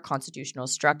inherent in our constitutional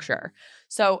structure.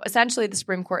 So essentially, the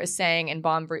Supreme Court is saying in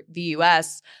Bond v.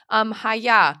 U.S., we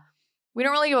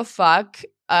don't really give a fuck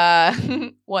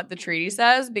what the treaty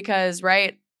says because,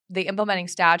 right, the implementing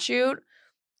statute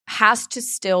has to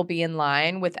still be in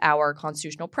line with our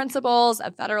constitutional principles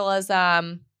of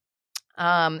federalism,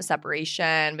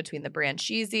 separation between the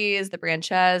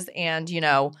branches, and, you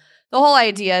know, the whole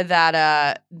idea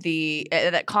that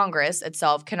that Congress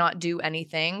itself cannot do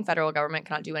anything, federal government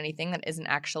cannot do anything that isn't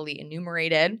actually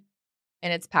enumerated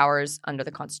in its powers under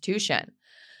the Constitution.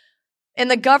 In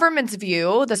the government's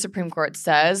view, the Supreme Court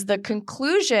says, the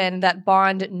conclusion that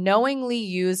Bond knowingly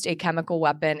used a chemical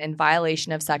weapon in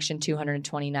violation of Section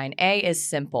 229A is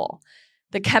simple.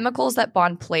 The chemicals that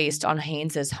Bond placed on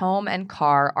Haynes's home and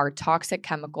car are toxic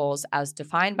chemicals as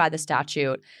defined by the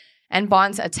statute, and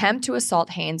Bond's attempt to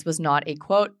assault Haynes was not a,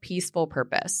 quote, peaceful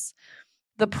purpose.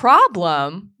 The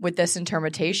problem with this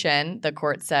interpretation, the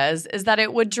court says, is that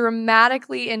it would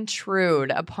dramatically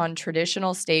intrude upon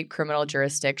traditional state criminal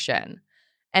jurisdiction.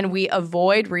 And we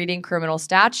avoid reading criminal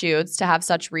statutes to have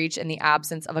such reach in the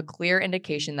absence of a clear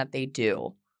indication that they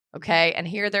do. Okay? And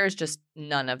here there's just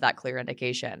none of that clear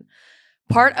indication.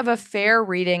 Part of a fair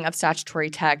reading of statutory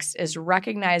text is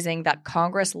recognizing that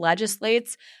Congress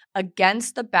legislates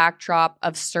against the backdrop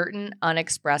of certain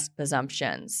unexpressed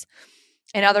presumptions.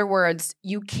 In other words,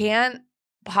 you can't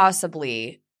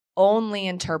possibly only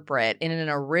interpret in an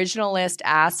originalist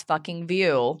ass fucking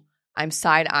view. I'm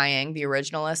side-eyeing the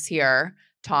originalists here.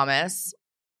 Thomas,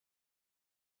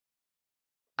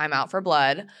 I'm out for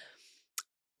blood.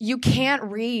 You can't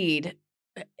read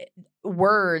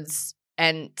words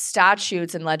and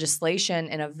statutes and legislation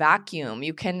in a vacuum.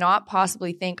 You cannot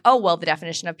possibly think, oh, well, the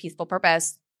definition of peaceful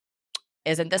purpose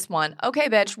isn't this one. Okay,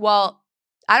 bitch, well,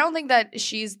 I don't think that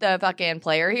she's the fucking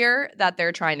player here that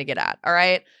they're trying to get at, all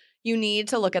right? You need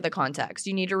to look at the context.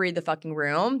 You need to read the fucking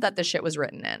room that the shit was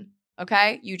written in,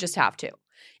 okay? You just have to.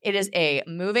 It is a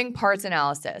moving parts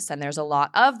analysis, and there's a lot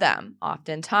of them,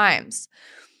 oftentimes.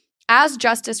 As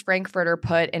Justice Frankfurter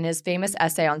put in his famous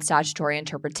essay on statutory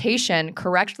interpretation,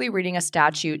 correctly reading a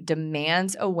statute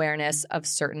demands awareness of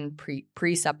certain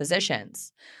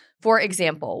presuppositions. For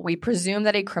example, we presume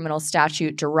that a criminal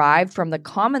statute derived from the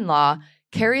common law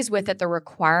carries with it the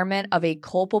requirement of a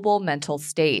culpable mental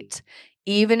state,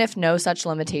 even if no such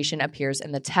limitation appears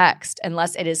in the text,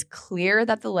 unless it is clear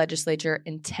that the legislature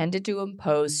intended to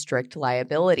impose strict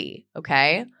liability.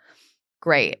 Okay?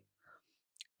 Great.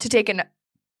 To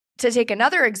take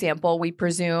another example, we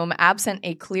presume, absent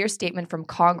a clear statement from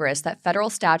Congress, that federal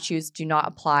statutes do not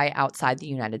apply outside the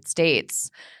United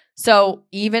States. So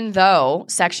even though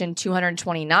Section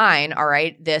 229, all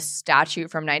right, this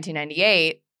statute from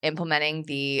 1998, implementing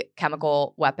the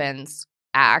Chemical Weapons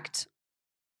Act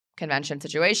convention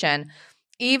situation,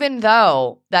 even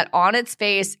though that on its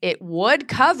face it would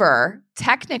cover,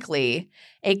 technically,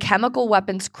 a chemical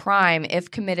weapons crime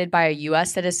if committed by a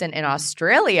U.S. citizen in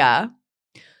Australia,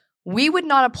 we would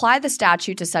not apply the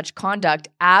statute to such conduct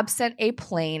absent a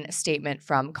plain statement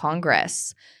from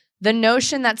Congress. The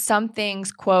notion that some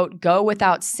things, quote, go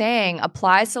without saying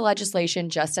applies to legislation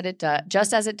just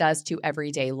as it does to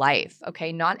everyday life,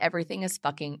 okay? Not everything is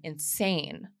fucking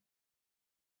insane.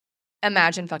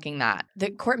 Imagine fucking that. The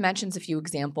court mentions a few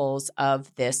examples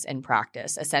of this in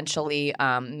practice, essentially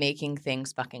making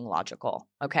things fucking logical,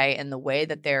 okay? And the way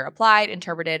that they're applied,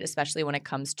 interpreted, especially when it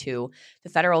comes to the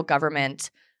federal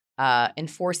government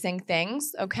enforcing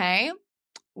things, okay,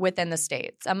 within the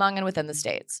states, among and within the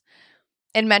states.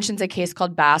 It mentions a case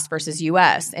called Bass versus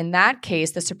U.S. In that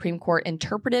case, the Supreme Court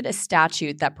interpreted a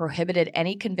statute that prohibited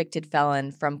any convicted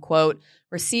felon from, quote,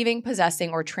 receiving,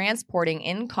 possessing, or transporting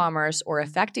in commerce or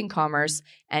affecting commerce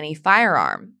any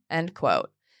firearm, end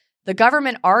quote. The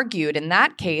government argued in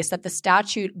that case that the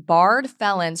statute barred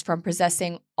felons from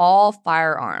possessing all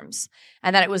firearms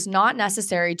and that it was not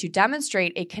necessary to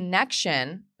demonstrate a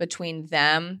connection between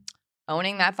them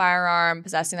owning that firearm,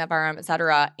 possessing that firearm, et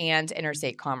cetera, and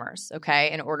interstate commerce,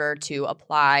 okay, in order to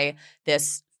apply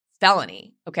this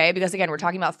felony, okay? Because, again, we're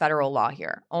talking about federal law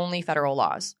here, only federal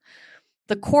laws.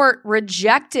 The court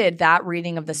rejected that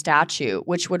reading of the statute,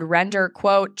 which would render,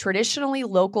 quote, traditionally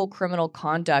local criminal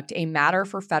conduct a matter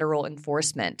for federal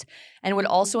enforcement and would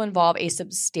also involve a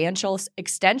substantial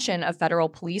extension of federal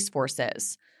police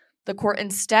forces. The court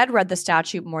instead read the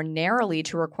statute more narrowly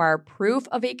to require proof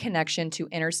of a connection to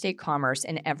interstate commerce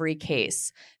in every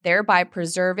case, thereby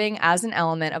preserving as an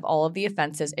element of all of the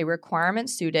offenses a requirement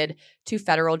suited to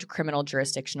federal criminal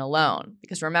jurisdiction alone.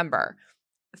 Because remember,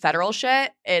 federal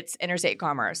shit, it's interstate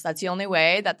commerce. That's the only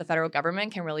way that the federal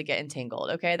government can really get entangled,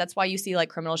 okay? That's why you see, like,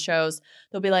 criminal shows,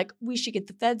 they'll be like, we should get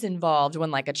the feds involved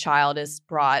when, like, a child is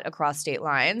brought across state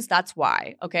lines. That's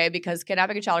why, okay? Because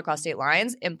kidnapping a child across state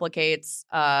lines implicates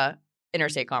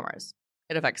interstate commerce.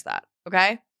 It affects that,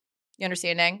 okay? You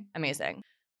understanding? Amazing.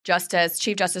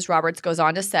 Chief Justice Roberts goes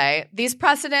on to say, these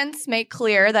precedents make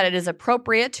clear that it is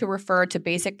appropriate to refer to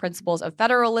basic principles of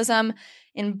federalism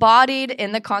embodied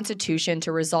in the Constitution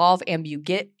to resolve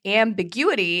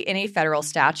ambiguity in a federal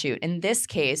statute. In this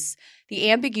case,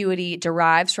 the ambiguity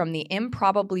derives from the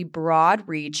improbably broad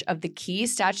reach of the key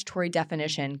statutory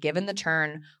definition given the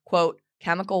term, quote,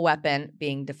 chemical weapon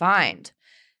being defined.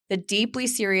 The deeply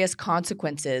serious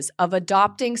consequences of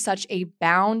adopting such a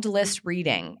boundless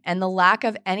reading and the lack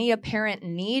of any apparent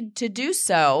need to do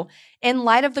so in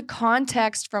light of the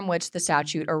context from which the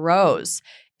statute arose,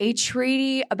 a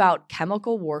treaty about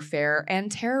chemical warfare and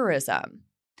terrorism.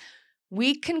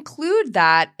 We conclude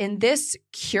that in this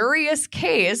curious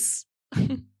case,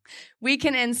 we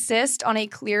can insist on a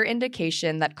clear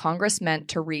indication that Congress meant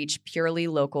to reach purely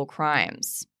local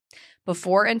crimes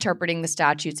before interpreting the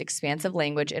statute's expansive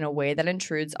language in a way that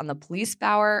intrudes on the police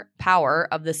power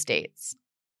of the states.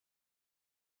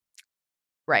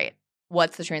 Right.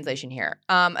 What's the translation here?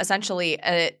 Essentially,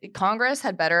 Congress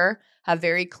had better have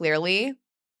very clearly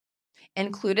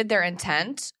included their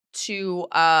intent to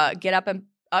get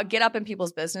up in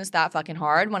people's business that fucking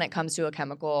hard when it comes to a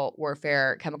chemical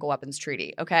warfare, chemical weapons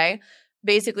treaty, okay?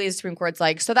 Basically, the Supreme Court's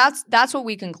like, so that's what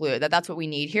we conclude, that's what we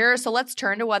need here. So let's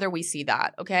turn to whether we see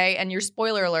that, okay? And your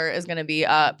spoiler alert is going to be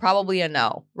probably a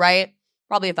no, right?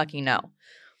 Probably a fucking no.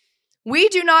 We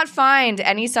do not find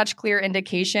any such clear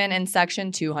indication in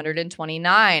Section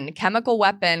 229. Chemical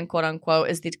weapon, quote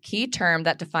unquote, is the key term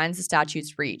that defines the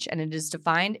statute's reach, and it is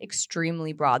defined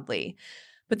extremely broadly.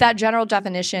 But that general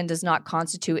definition does not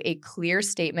constitute a clear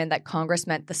statement that Congress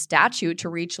meant the statute to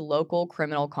reach local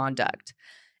criminal conduct.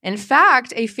 In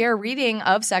fact, a fair reading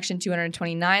of Section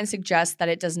 229 suggests that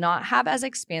it does not have as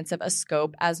expansive a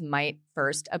scope as might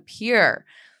first appear.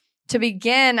 To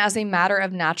begin, as a matter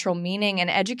of natural meaning, an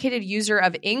educated user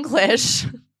of English,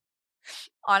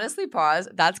 honestly, pause,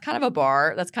 that's kind of a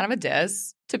bar, that's kind of a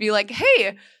diss, to be like,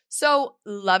 hey, so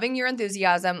loving your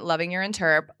enthusiasm, loving your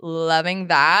interp, loving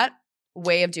that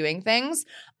way of doing things.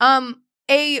 An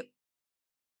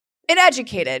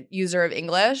educated user of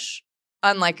English,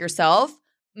 unlike yourself,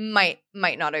 might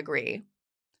not agree.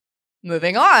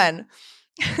 Moving on.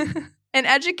 An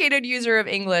educated user of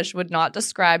English would not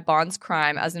describe Bond's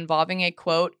crime as involving a,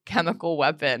 quote, chemical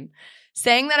weapon.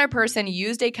 Saying that a person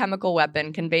used a chemical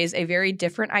weapon conveys a very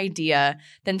different idea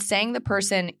than saying the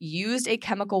person used a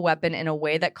chemical weapon in a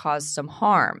way that caused some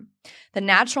harm. The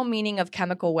natural meaning of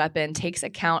chemical weapon takes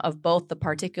account of both the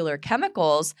particular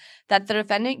chemicals that the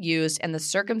defendant used and the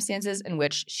circumstances in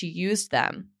which she used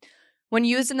them. When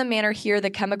used in the manner here, the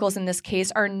chemicals in this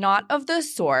case are not of the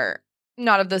sort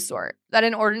that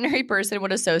an ordinary person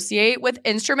would associate with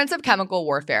instruments of chemical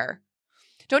warfare.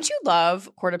 Don't you love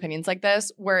court opinions like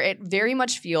this, where it very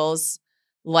much feels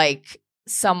like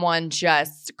someone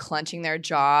just clenching their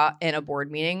jaw in a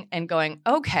board meeting and going,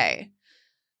 okay,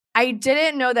 I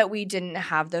didn't know that we didn't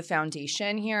have the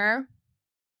foundation here,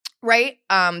 right?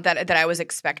 That I was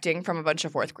expecting from a bunch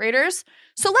of fourth graders.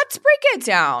 So let's break it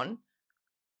down.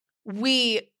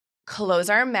 We close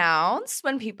our mouths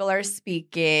when people are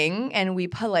speaking, and we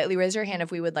politely raise your hand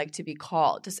if we would like to be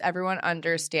called. Does everyone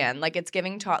understand? Let's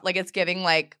break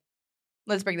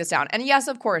this down. And yes,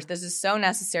 of course, this is so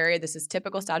necessary. This is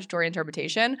typical statutory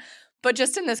interpretation. But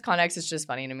just in this context, it's just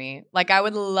funny to me. I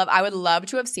would love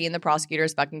to have seen the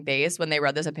prosecutor's fucking face when they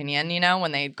read this opinion,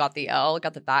 when they got the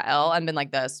fat L, and been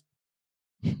like this.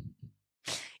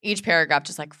 Each paragraph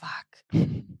just like, fuck.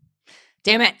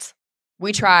 Damn it.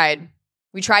 We tried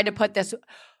to put this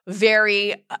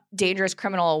very dangerous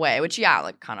criminal away, which,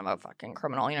 yeah, kind of a fucking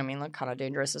criminal, kind of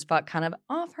dangerous as fuck, kind of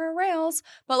off her rails.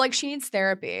 But, she needs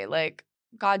therapy.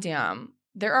 Goddamn,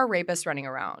 there are rapists running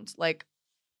around.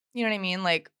 You know what I mean?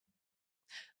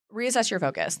 Reassess your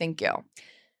focus. Thank you.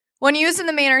 When used in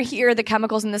the manner here, the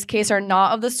chemicals in this case are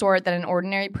not of the sort that an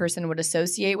ordinary person would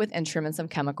associate with instruments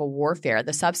of chemical warfare.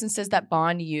 The substances that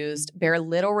Bond used bear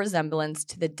little resemblance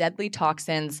to the deadly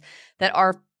toxins that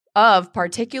are of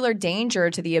particular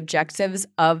danger to the objectives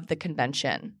of the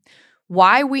convention.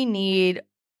 Why we need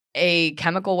a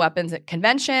chemical weapons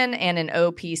convention and an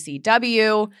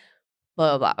OPCW,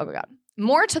 blah, blah, blah. Oh my God.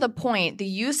 More to the point, the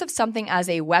use of something as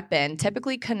a weapon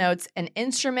typically connotes an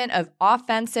instrument of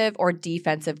offensive or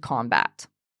defensive combat,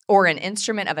 or an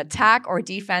instrument of attack or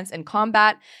defense in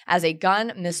combat as a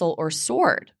gun, missile, or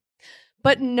sword.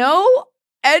 But no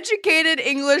educated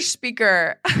English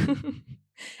speaker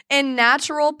in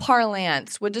natural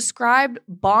parlance would describe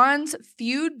Bond's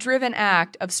feud-driven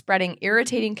act of spreading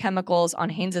irritating chemicals on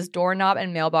Haynes's doorknob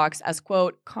and mailbox as,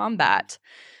 quote, combat.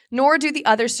 Nor do the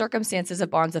other circumstances of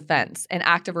Bond's offense, an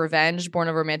act of revenge born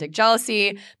of romantic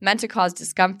jealousy, meant to cause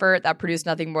discomfort that produced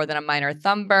nothing more than a minor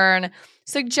thumb burn,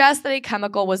 suggest that a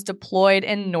chemical was deployed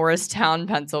in Norristown,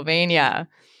 Pennsylvania.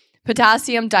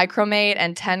 Potassium dichromate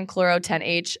and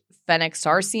 10-chloro-10H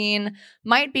phenexarcine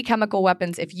might be chemical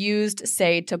weapons if used,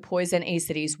 say, to poison a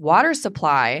city's water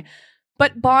supply,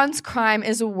 But Bond's crime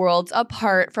is worlds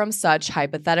apart from such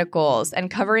hypotheticals, and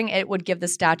covering it would give the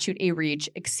statute a reach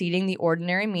exceeding the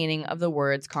ordinary meaning of the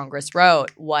words Congress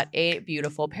wrote. What a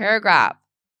beautiful paragraph.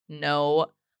 No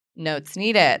notes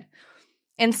needed.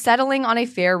 In settling on a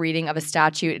fair reading of a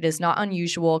statute, it is not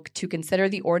unusual to consider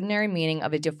the ordinary meaning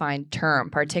of a defined term,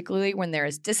 particularly when there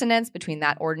is dissonance between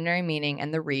that ordinary meaning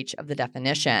and the reach of the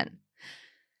definition.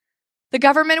 The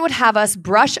government would have us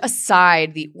brush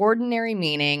aside the ordinary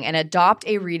meaning and adopt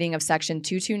a reading of Section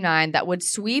 229 that would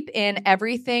sweep in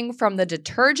everything from the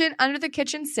detergent under the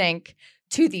kitchen sink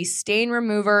to the stain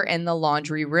remover in the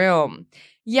laundry room.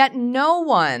 Yet no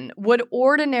one would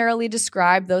ordinarily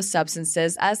describe those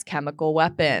substances as chemical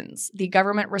weapons. The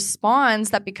government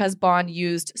responds that because Bond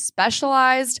used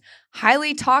specialized,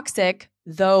 highly toxic,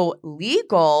 though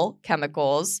legal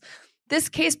chemicals, this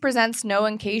case presents no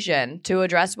occasion to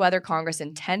address whether Congress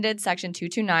intended Section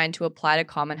 229 to apply to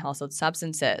common household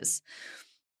substances.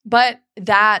 But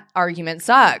that argument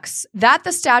sucks. That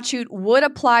the statute would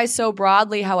apply so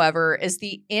broadly, however, is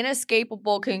the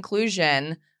inescapable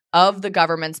conclusion of the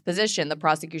government's position, the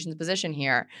prosecution's position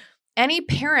here. Any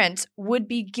parent would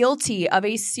be guilty of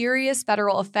a serious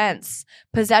federal offense,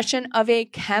 possession of a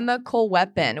chemical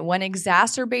weapon, when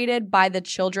exacerbated by the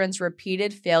children's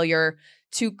repeated failure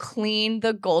to clean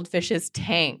the goldfish's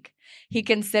tank. He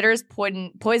considers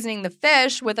poisoning the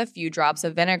fish with a few drops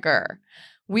of vinegar.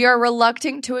 We are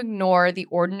reluctant to ignore the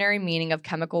ordinary meaning of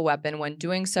chemical weapon when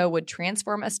doing so would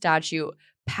transform a statute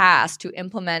passed to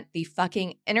implement the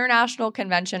fucking International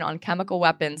Convention on Chemical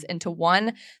Weapons into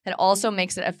one that also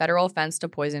makes it a federal offense to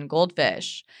poison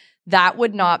goldfish. That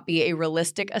would not be a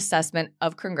realistic assessment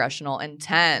of congressional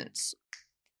intent.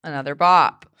 Another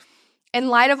bop. In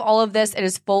light of all of this, it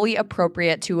is fully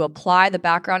appropriate to apply the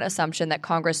background assumption that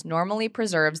Congress normally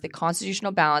preserves the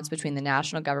constitutional balance between the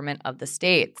national government of the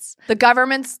states.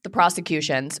 The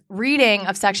prosecution's reading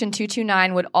of Section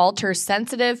 229 would alter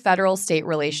sensitive federal-state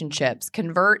relationships,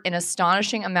 convert an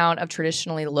astonishing amount of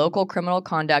traditionally local criminal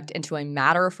conduct into a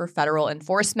matter for federal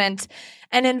enforcement,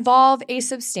 and involve a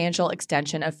substantial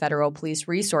extension of federal police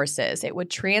resources. It would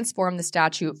transform the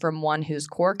statute from one whose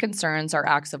core concerns are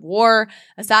acts of war,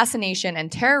 assassination, and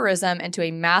terrorism into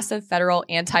a massive federal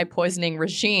anti-poisoning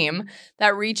regime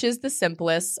that reaches the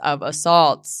simplest of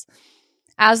assaults.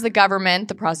 As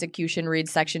the prosecution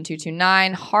reads Section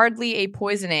 229, hardly a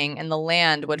poisoning in the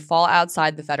land would fall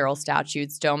outside the federal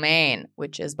statute's domain,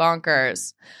 which is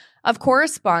bonkers. Of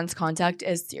course, Bond's conduct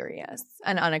is serious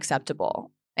and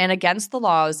unacceptable, and against the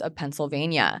laws of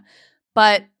Pennsylvania.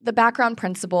 But the background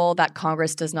principle that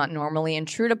Congress does not normally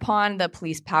intrude upon the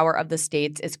police power of the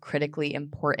states is critically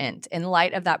important. In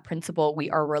light of that principle, we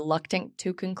are reluctant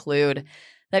to conclude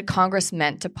that Congress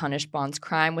meant to punish Bond's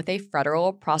crime with a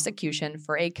federal prosecution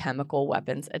for a chemical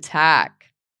weapons attack.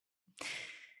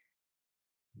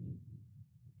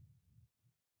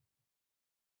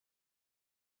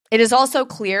 It is also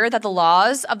clear that the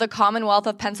laws of the Commonwealth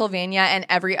of Pennsylvania and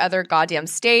every other goddamn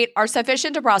state are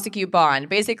sufficient to prosecute Bond.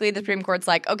 Basically, the Supreme Court's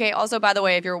like, okay, also, by the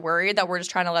way, if you're worried that we're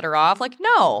just trying to let her off, like,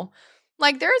 no.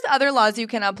 Like, there's other laws you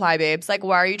can apply, babes. Like,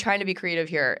 why are you trying to be creative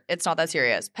here? It's not that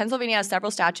serious. Pennsylvania has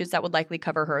several statutes that would likely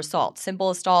cover her assault. Simple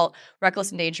assault,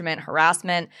 reckless endangerment,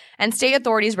 harassment, and state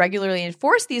authorities regularly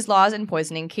enforce these laws in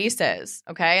poisoning cases,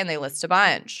 okay? And they list a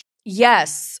bunch.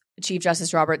 Yes, Chief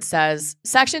Justice Roberts says,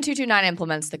 Section 229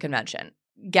 implements the convention.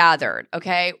 Gathered,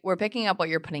 okay? We're picking up what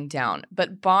you're putting down.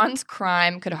 But Bond's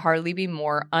crime could hardly be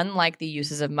more unlike the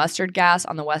uses of mustard gas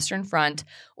on the Western Front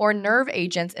or nerve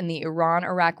agents in the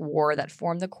Iran-Iraq war that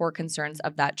formed the core concerns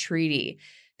of that treaty.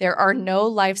 There are no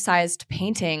life-sized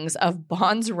paintings of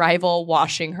Bond's rival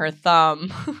washing her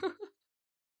thumb.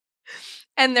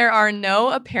 And there are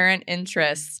no apparent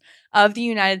interests of the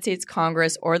United States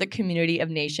Congress or the community of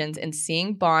nations in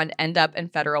seeing Bond end up in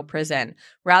federal prison,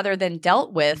 rather than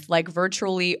dealt with like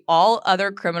virtually all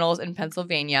other criminals in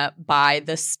Pennsylvania by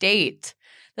the state.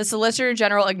 The Solicitor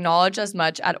General acknowledged as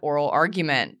much at oral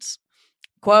argument.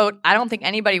 Quote, I don't think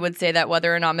anybody would say that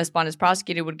whether or not Miss Bond is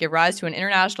prosecuted would give rise to an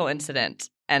international incident,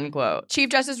 end quote. Chief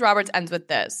Justice Roberts ends with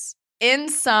this. In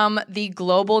sum, the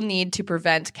global need to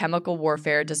prevent chemical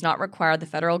warfare does not require the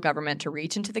federal government to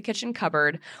reach into the kitchen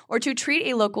cupboard or to treat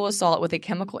a local assault with a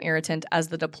chemical irritant as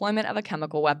the deployment of a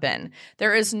chemical weapon.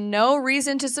 There is no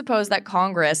reason to suppose that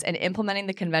Congress, in implementing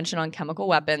the Convention on Chemical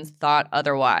Weapons, thought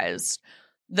otherwise.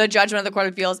 The judgment of the Court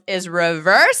of Appeals is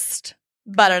reversed,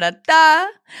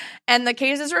 and the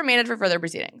case is remanded for further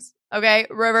proceedings. Okay?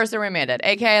 Reversed and remanded.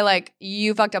 AKA, like,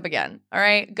 you fucked up again. All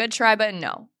right? Good try, but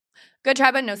no. Good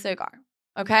try, but no cigar.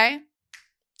 Okay?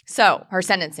 So her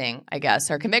sentencing, I guess,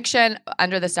 her conviction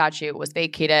under the statute was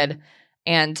vacated,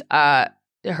 and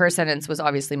her sentence was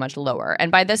obviously much lower.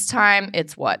 And by this time,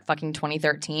 it's what, fucking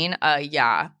 2013?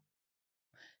 Yeah.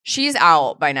 She's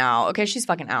out by now. Okay, she's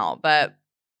fucking out. But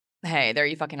hey, there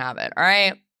you fucking have it. All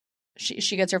right.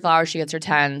 She gets her flowers, she gets her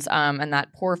tens. And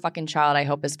that poor fucking child, I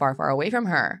hope, is far, far away from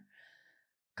her.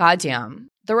 Goddamn.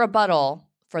 The rebuttal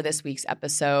for this week's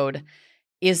episode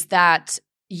is that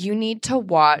you need to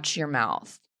watch your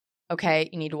mouth. Okay?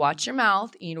 You need to watch your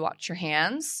mouth. You need to watch your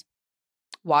hands.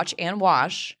 Watch and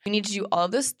wash. You need to do all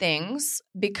of those things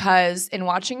because in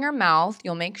watching your mouth,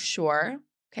 you'll make sure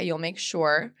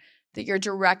that you're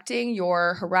directing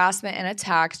your harassment and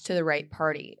attacks to the right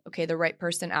party. Okay? The right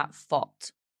person at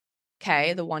fault.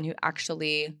 Okay? The one who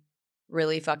actually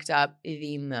really fucked up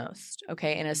the most.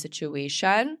 Okay? In a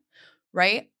situation,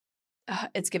 right?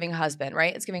 It's giving husband,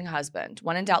 right? It's giving husband.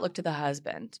 When in doubt, look to the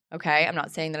husband. Okay? I'm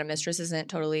not saying that a mistress isn't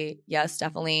totally, yes,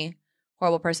 definitely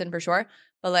horrible person for sure.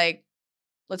 But like,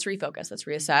 let's refocus. Let's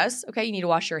reassess. Okay? You need to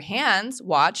wash your hands.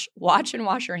 Watch and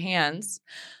wash your hands.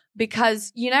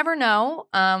 Because you never know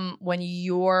when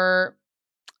your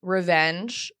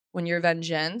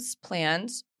vengeance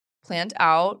planned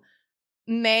out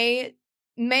may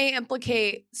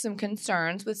implicate some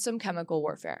concerns with some chemical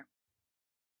warfare.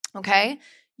 Okay?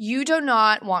 You do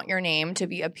not want your name to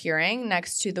be appearing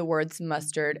next to the words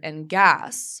mustard and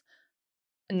gas.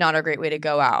 Not a great way to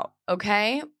go out.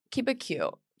 Okay? Keep it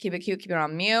cute. Keep it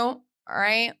on mute. All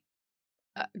right?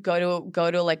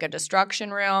 Go to like a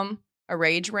destruction room, a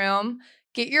rage room.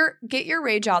 Get your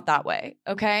rage out that way.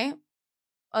 Okay?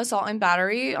 Assault and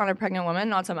battery on a pregnant woman,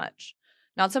 not so much.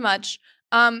 Not so much.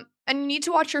 And you need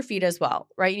to watch your feet as well,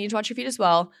 right? You need to watch your feet as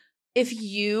well. If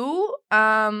you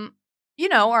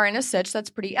are in a sitch that's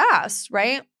pretty ass,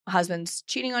 right? Husband's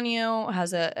cheating on you,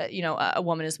 has a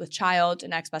woman is with child,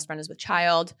 an ex-best friend is with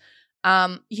child.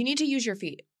 You need to use your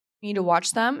feet. You need to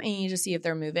watch them and you need to see if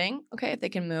they're moving, okay, if they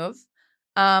can move.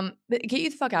 But get you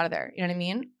the fuck out of there. You know what I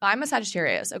mean? I'm a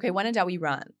Sagittarius. Okay, when in doubt, we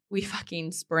run. We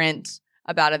fucking sprint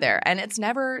up out of there. And it's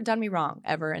never done me wrong,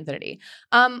 ever, infinity.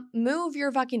 Move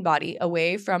your fucking body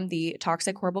away from the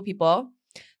toxic, horrible people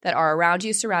that are around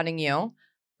you, surrounding you.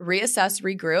 Reassess,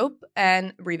 regroup,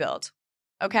 and rebuild.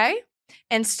 Okay?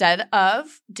 Instead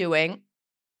of doing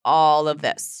all of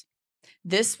this.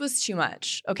 This was too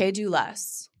much. Okay? Do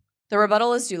less. The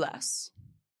rebuttal is do less.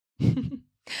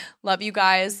 Love you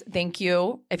guys. Thank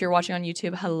you. If you're watching on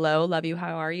YouTube, hello. Love you.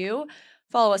 How are you?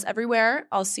 Follow us everywhere.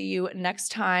 I'll see you next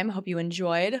time. Hope you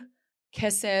enjoyed.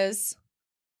 Kisses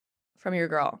from your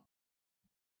girl.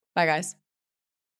 Bye, guys.